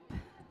Yip.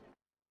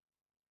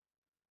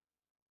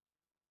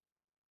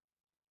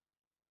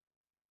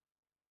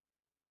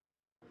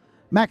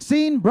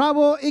 Maxine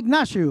Bravo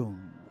Ignacio.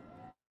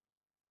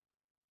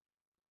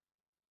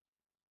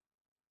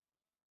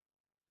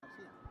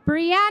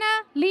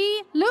 Brianna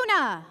Lee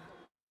Luna.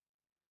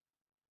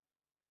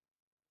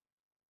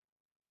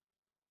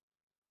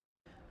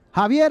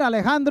 Javier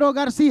Alejandro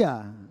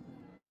Garcia.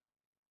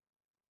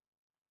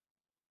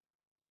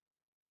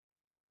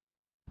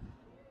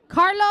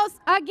 Carlos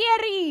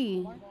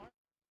Aguirre.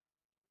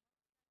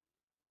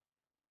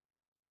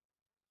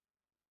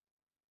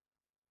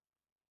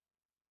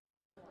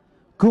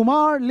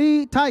 Kumar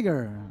Lee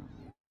Tiger.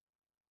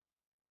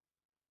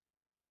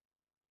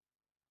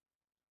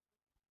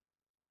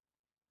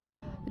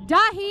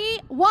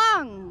 Dahi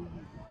Wang.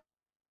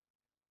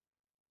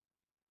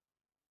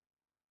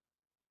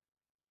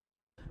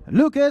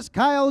 Lucas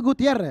Kyle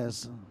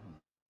Gutierrez.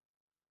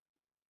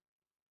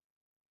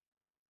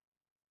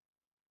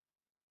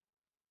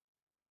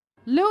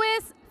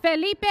 Luis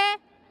Felipe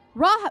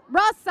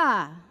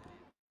Rosa.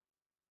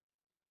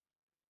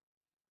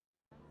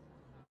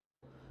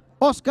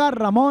 Oscar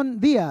Ramón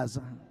Díaz.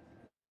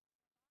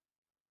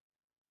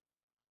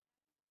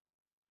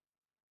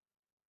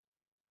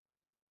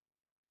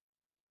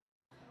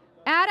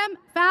 Adam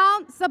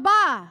Found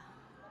Sabah.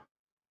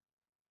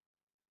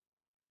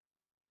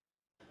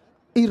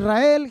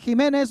 Israel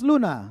Jiménez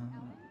Luna.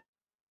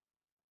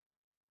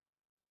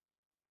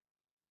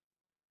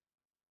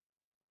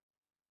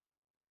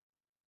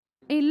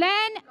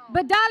 Elaine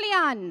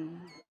Badalian.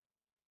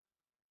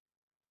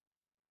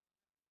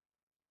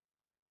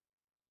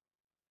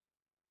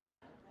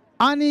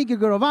 Ani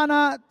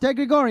Gigorovana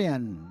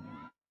Tegregorian.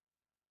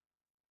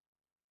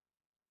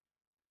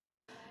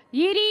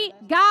 Yiri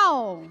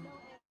Gao.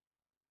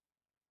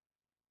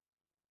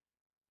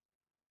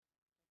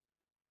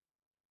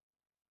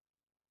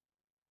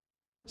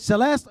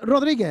 Celeste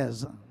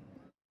Rodriguez.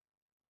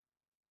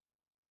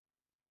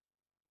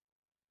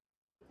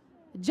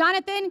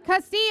 Jonathan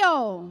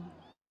Castillo.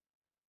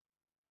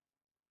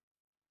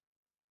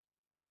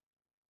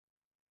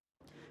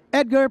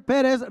 Edgar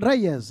Perez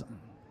Reyes.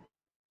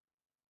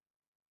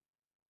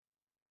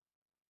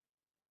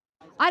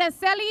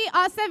 Araceli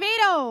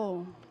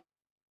Acevedo.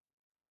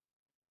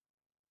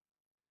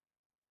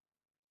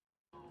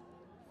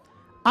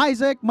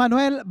 Isaac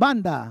Manuel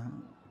Banda.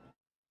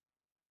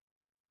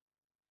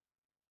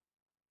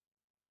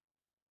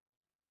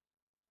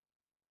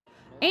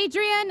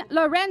 Adrian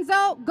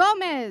Lorenzo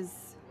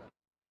Gomez.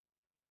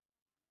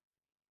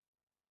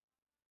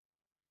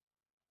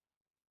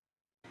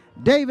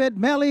 David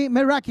Melly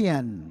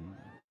Mirakian.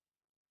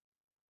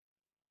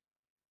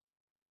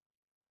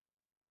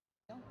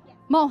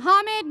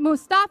 Mohammed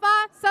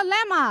Mustafa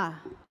Salema.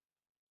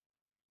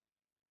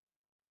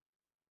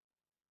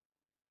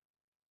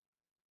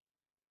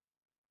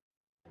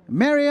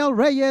 Mariel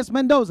Reyes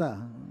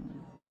Mendoza.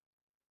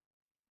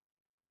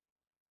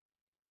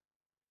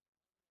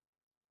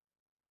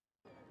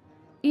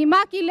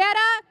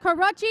 Immaculata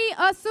Karachi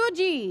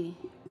Asuji.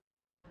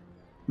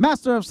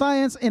 Master of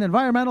Science in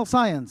Environmental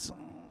Science.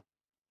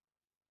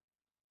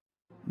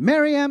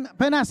 Miriam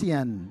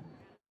Penassian.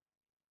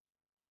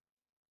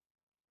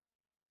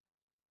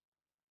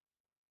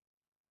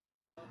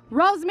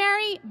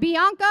 Rosemary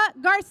Bianca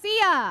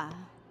Garcia.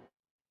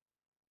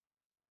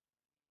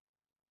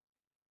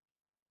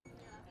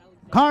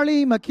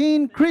 Carly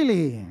McKean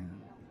Creeley.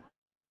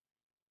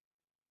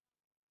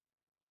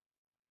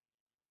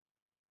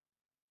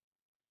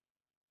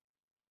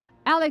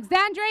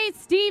 Alexandre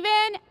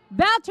Stephen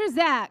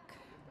Belterzak.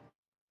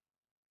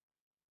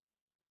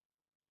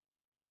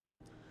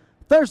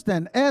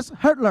 Thurston S.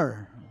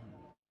 Hertler.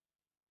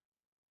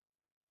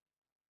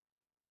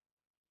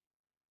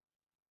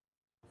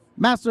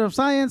 Master of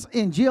Science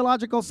in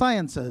Geological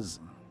Sciences.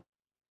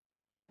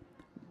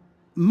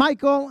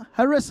 Michael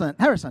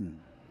Harrison.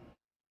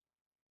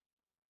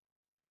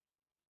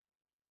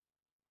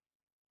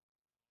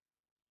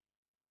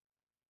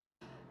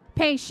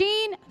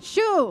 Pei-Shin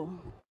Shu.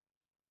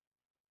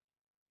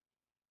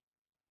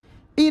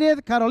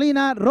 Edith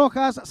Carolina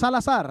Rojas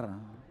Salazar.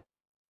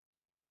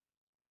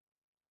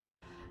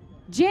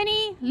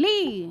 Jenny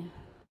Lee.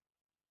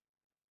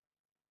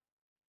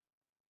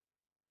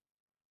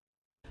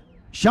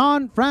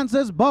 Sean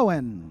Francis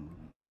Bowen.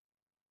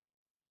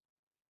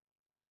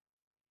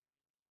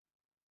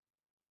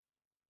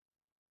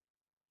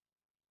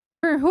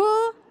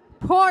 Perhu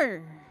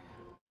Por.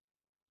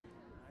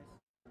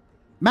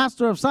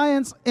 Master of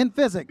Science in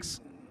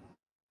Physics.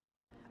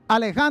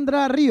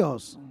 Alejandra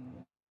Rios.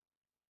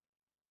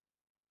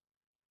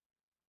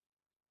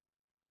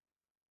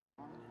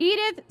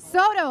 Edith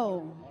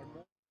Soto.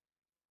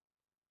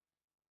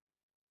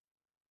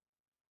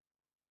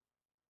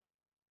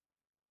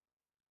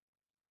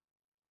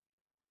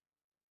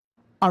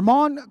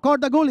 Armand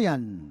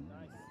Cordagulian.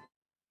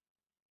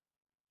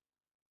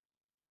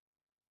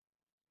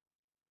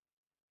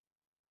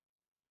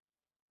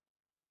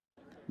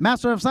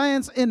 Master of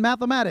Science in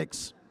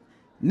Mathematics.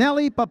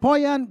 Nelly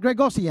Papoyan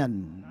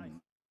Gregosian.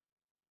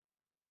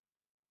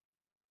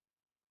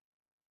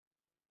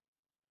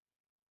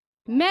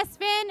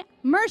 Mesfin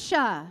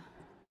Mersha.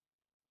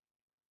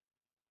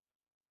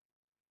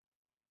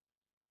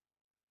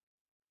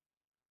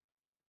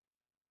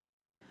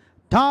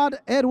 Todd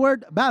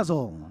Edward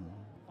Basil.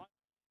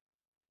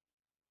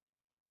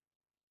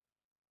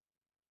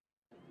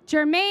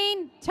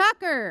 Jermaine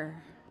Tucker.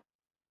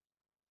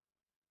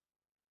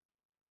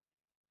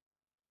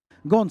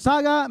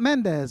 Gonzaga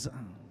Mendez.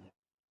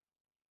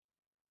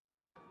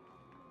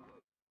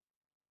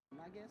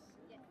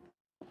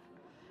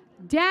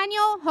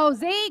 Daniel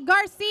Jose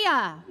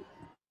Garcia.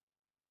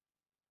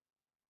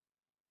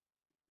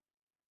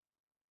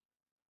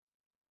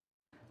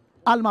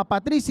 Alma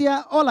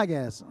Patricia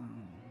Olagues.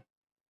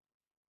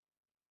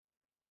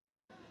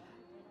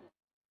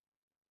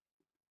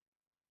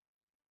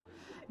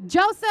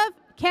 Joseph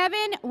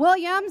Kevin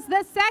Williams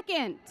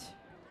II.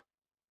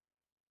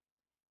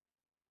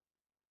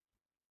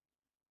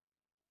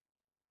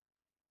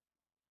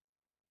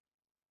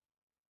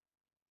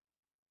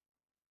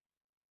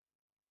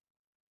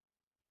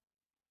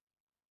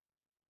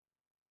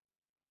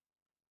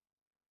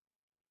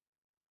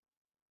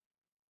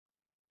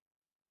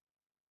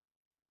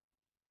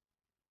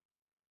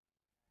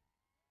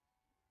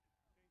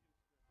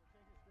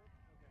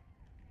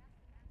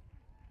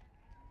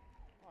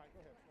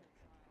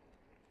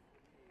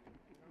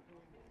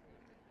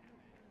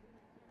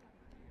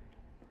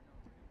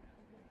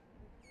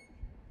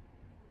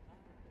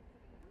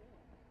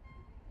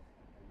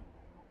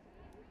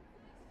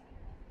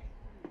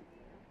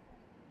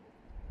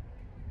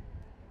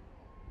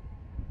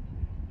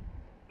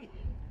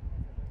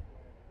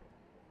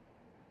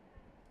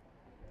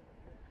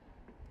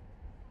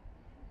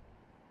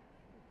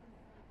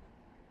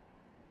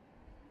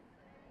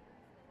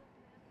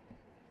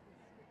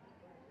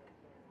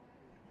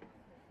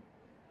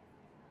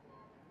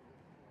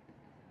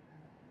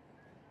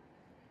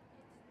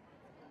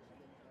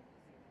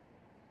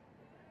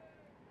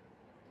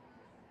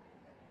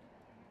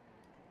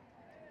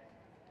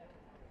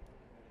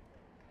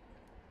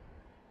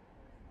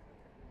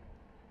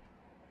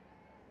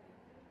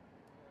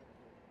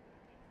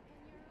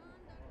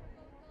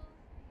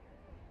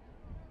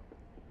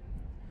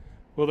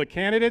 Will the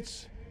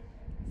candidates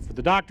for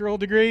the doctoral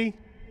degree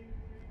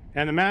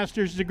and the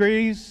master's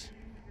degrees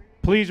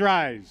please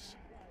rise?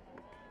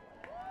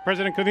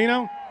 President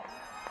Covino.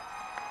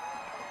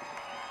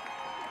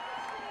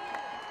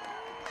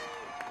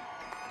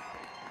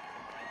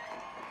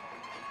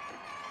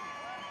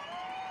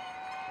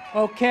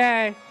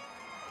 Okay.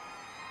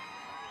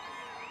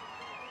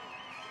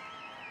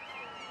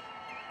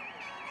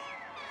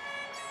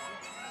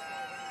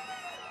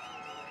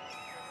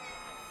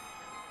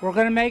 We're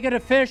going to make it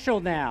official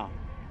now.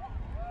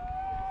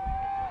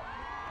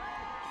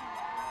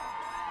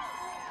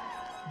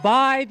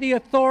 By the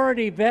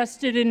authority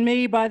vested in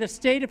me by the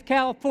state of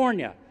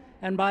California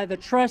and by the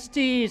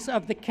trustees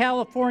of the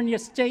California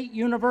State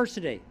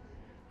University,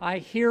 I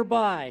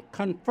hereby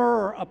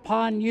confer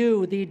upon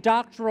you the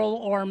doctoral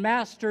or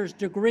master's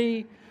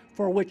degree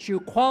for which you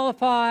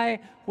qualify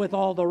with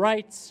all the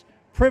rights,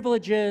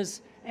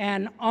 privileges,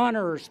 and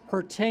honors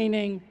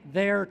pertaining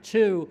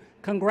thereto.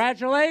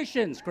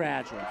 Congratulations,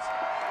 graduates.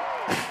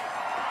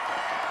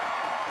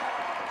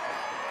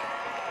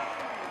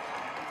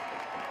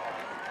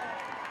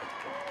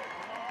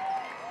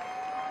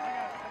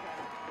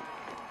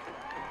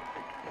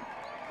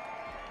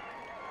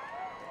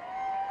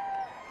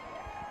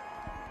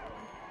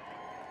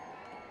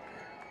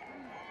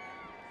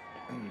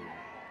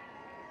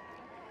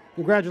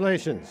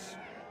 Congratulations.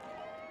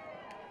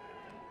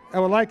 I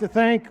would like to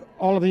thank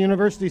all of the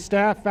university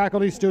staff,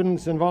 faculty,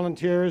 students, and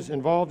volunteers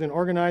involved in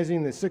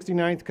organizing the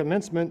 69th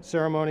commencement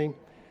ceremony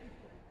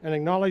and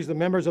acknowledge the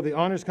members of the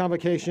Honors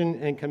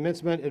Convocation and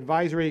Commencement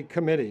Advisory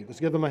Committee. Let's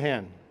give them a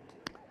hand.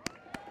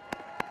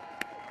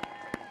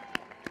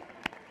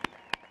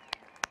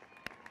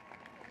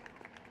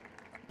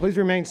 Please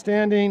remain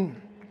standing.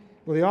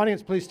 Will the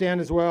audience please stand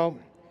as well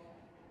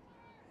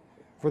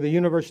for the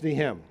university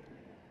hymn?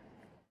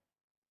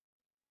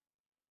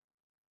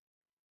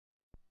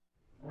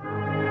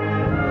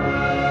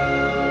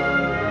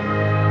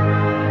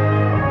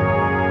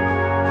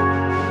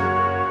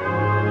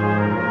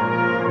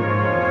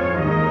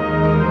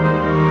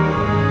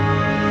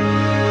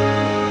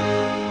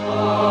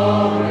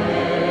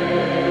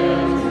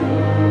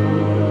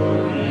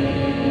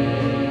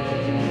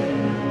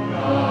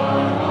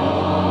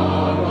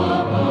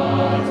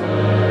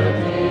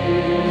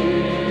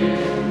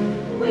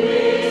 We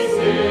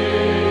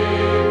sing.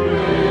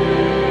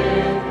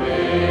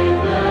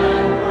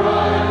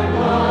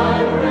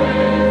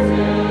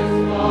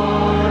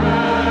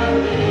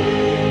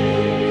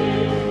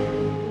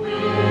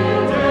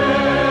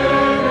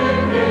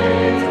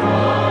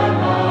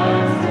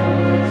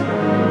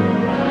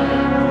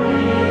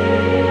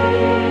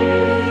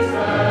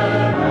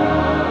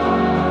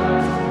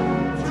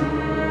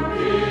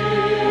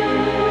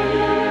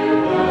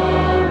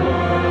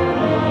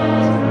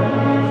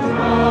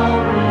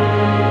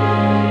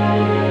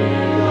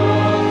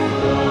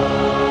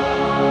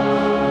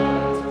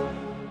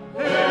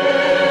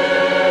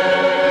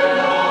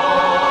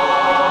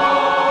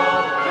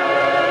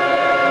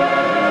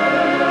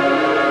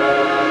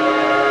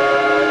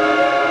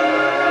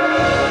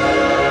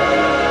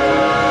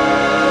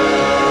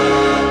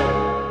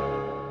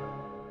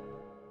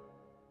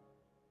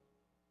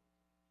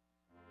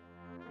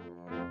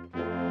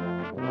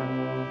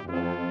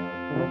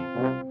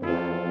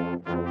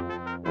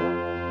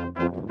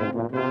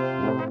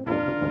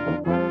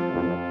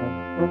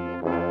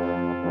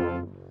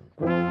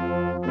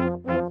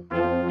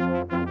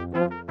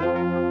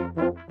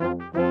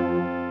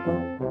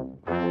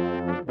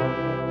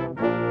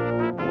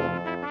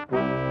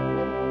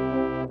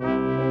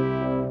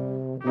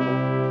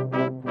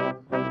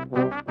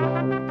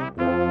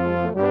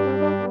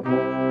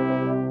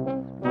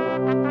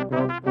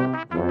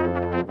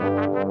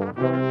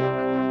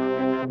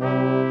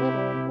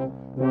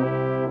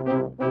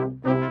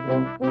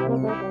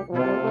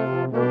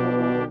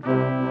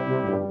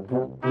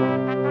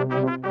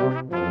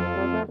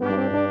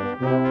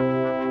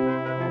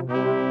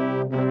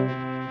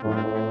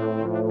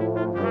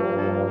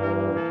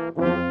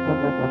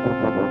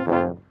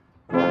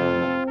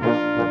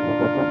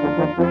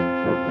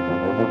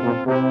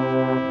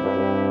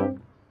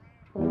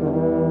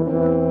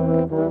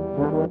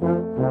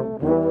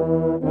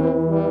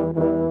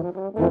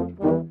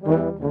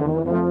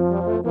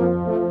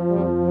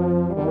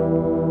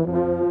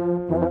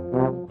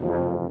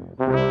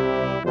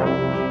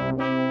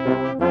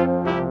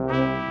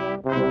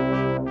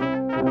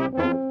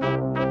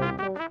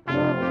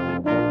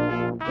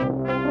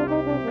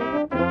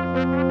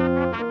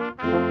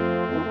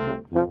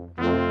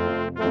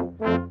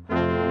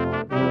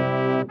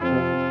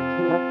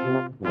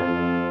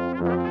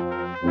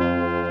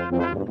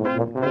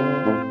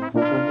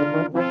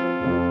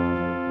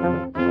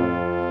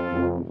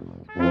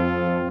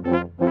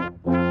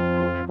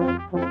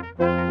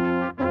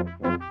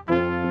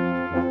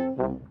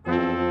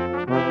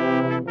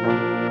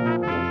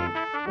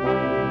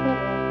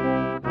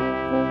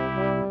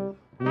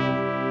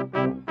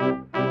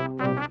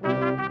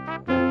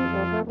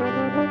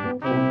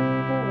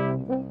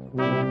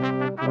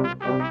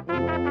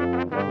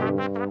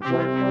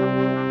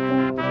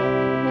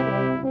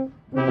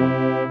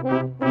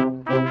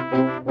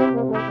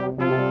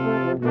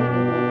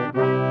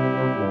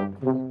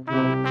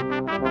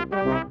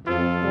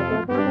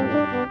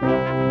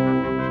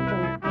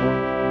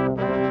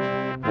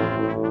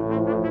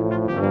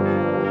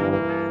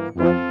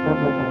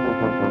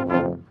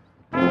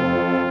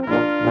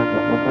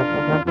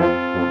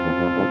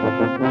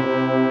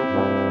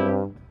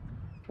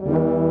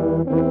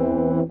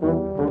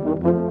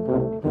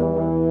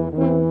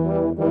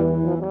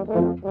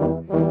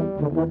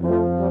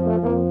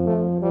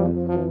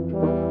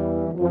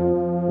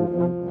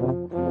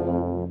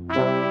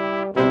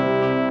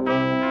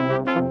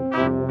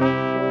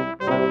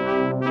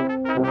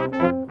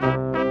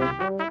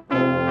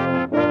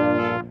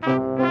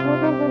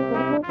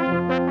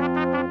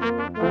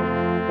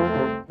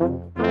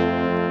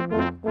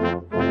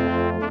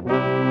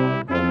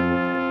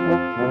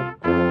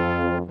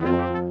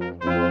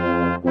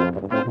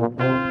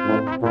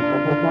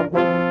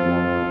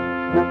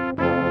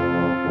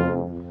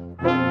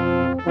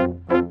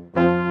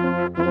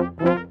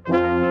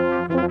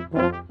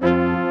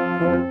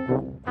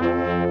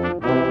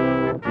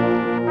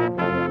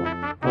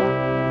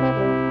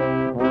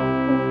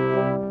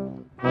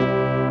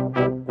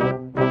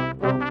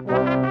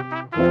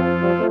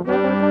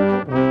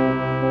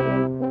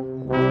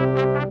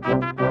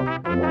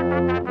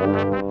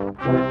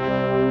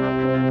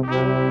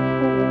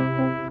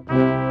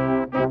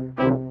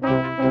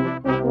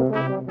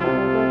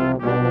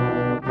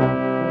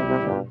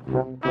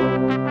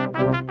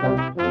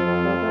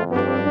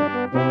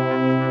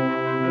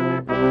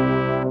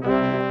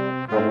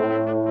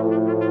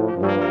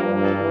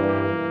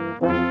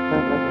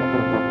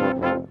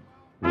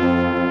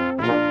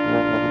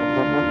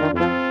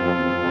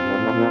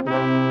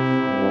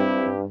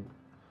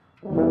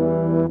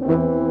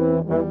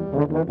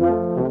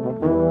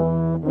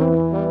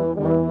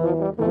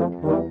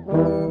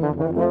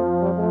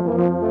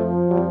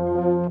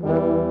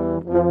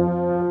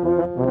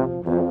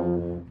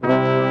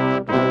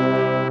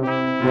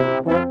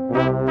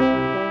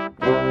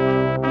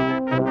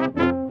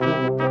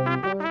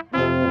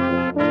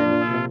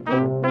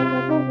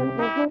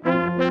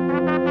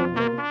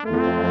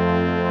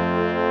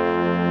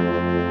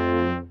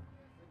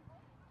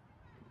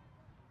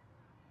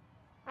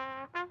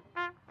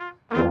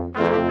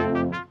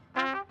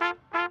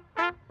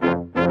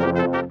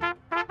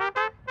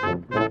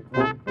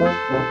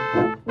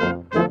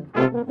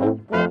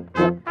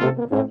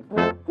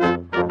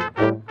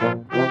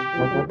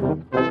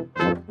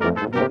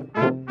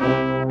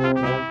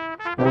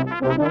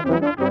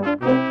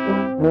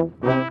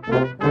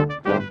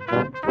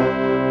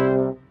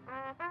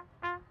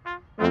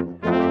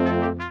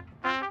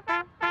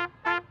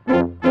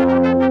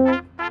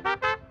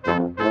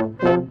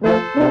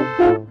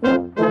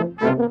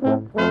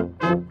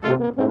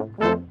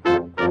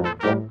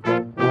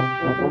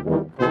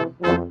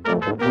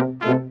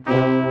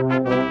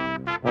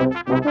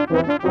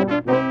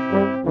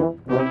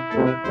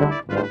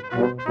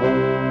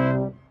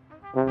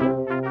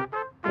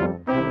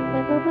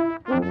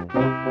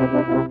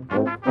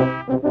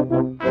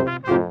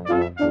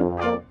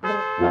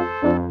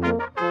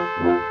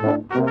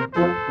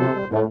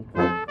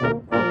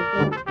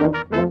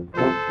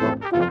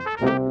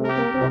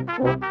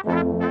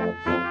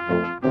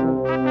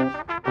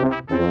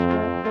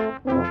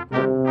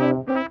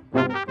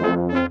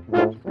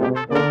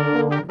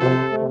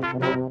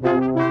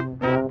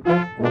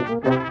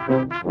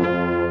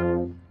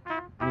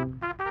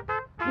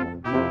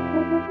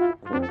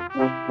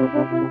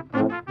 Thank you.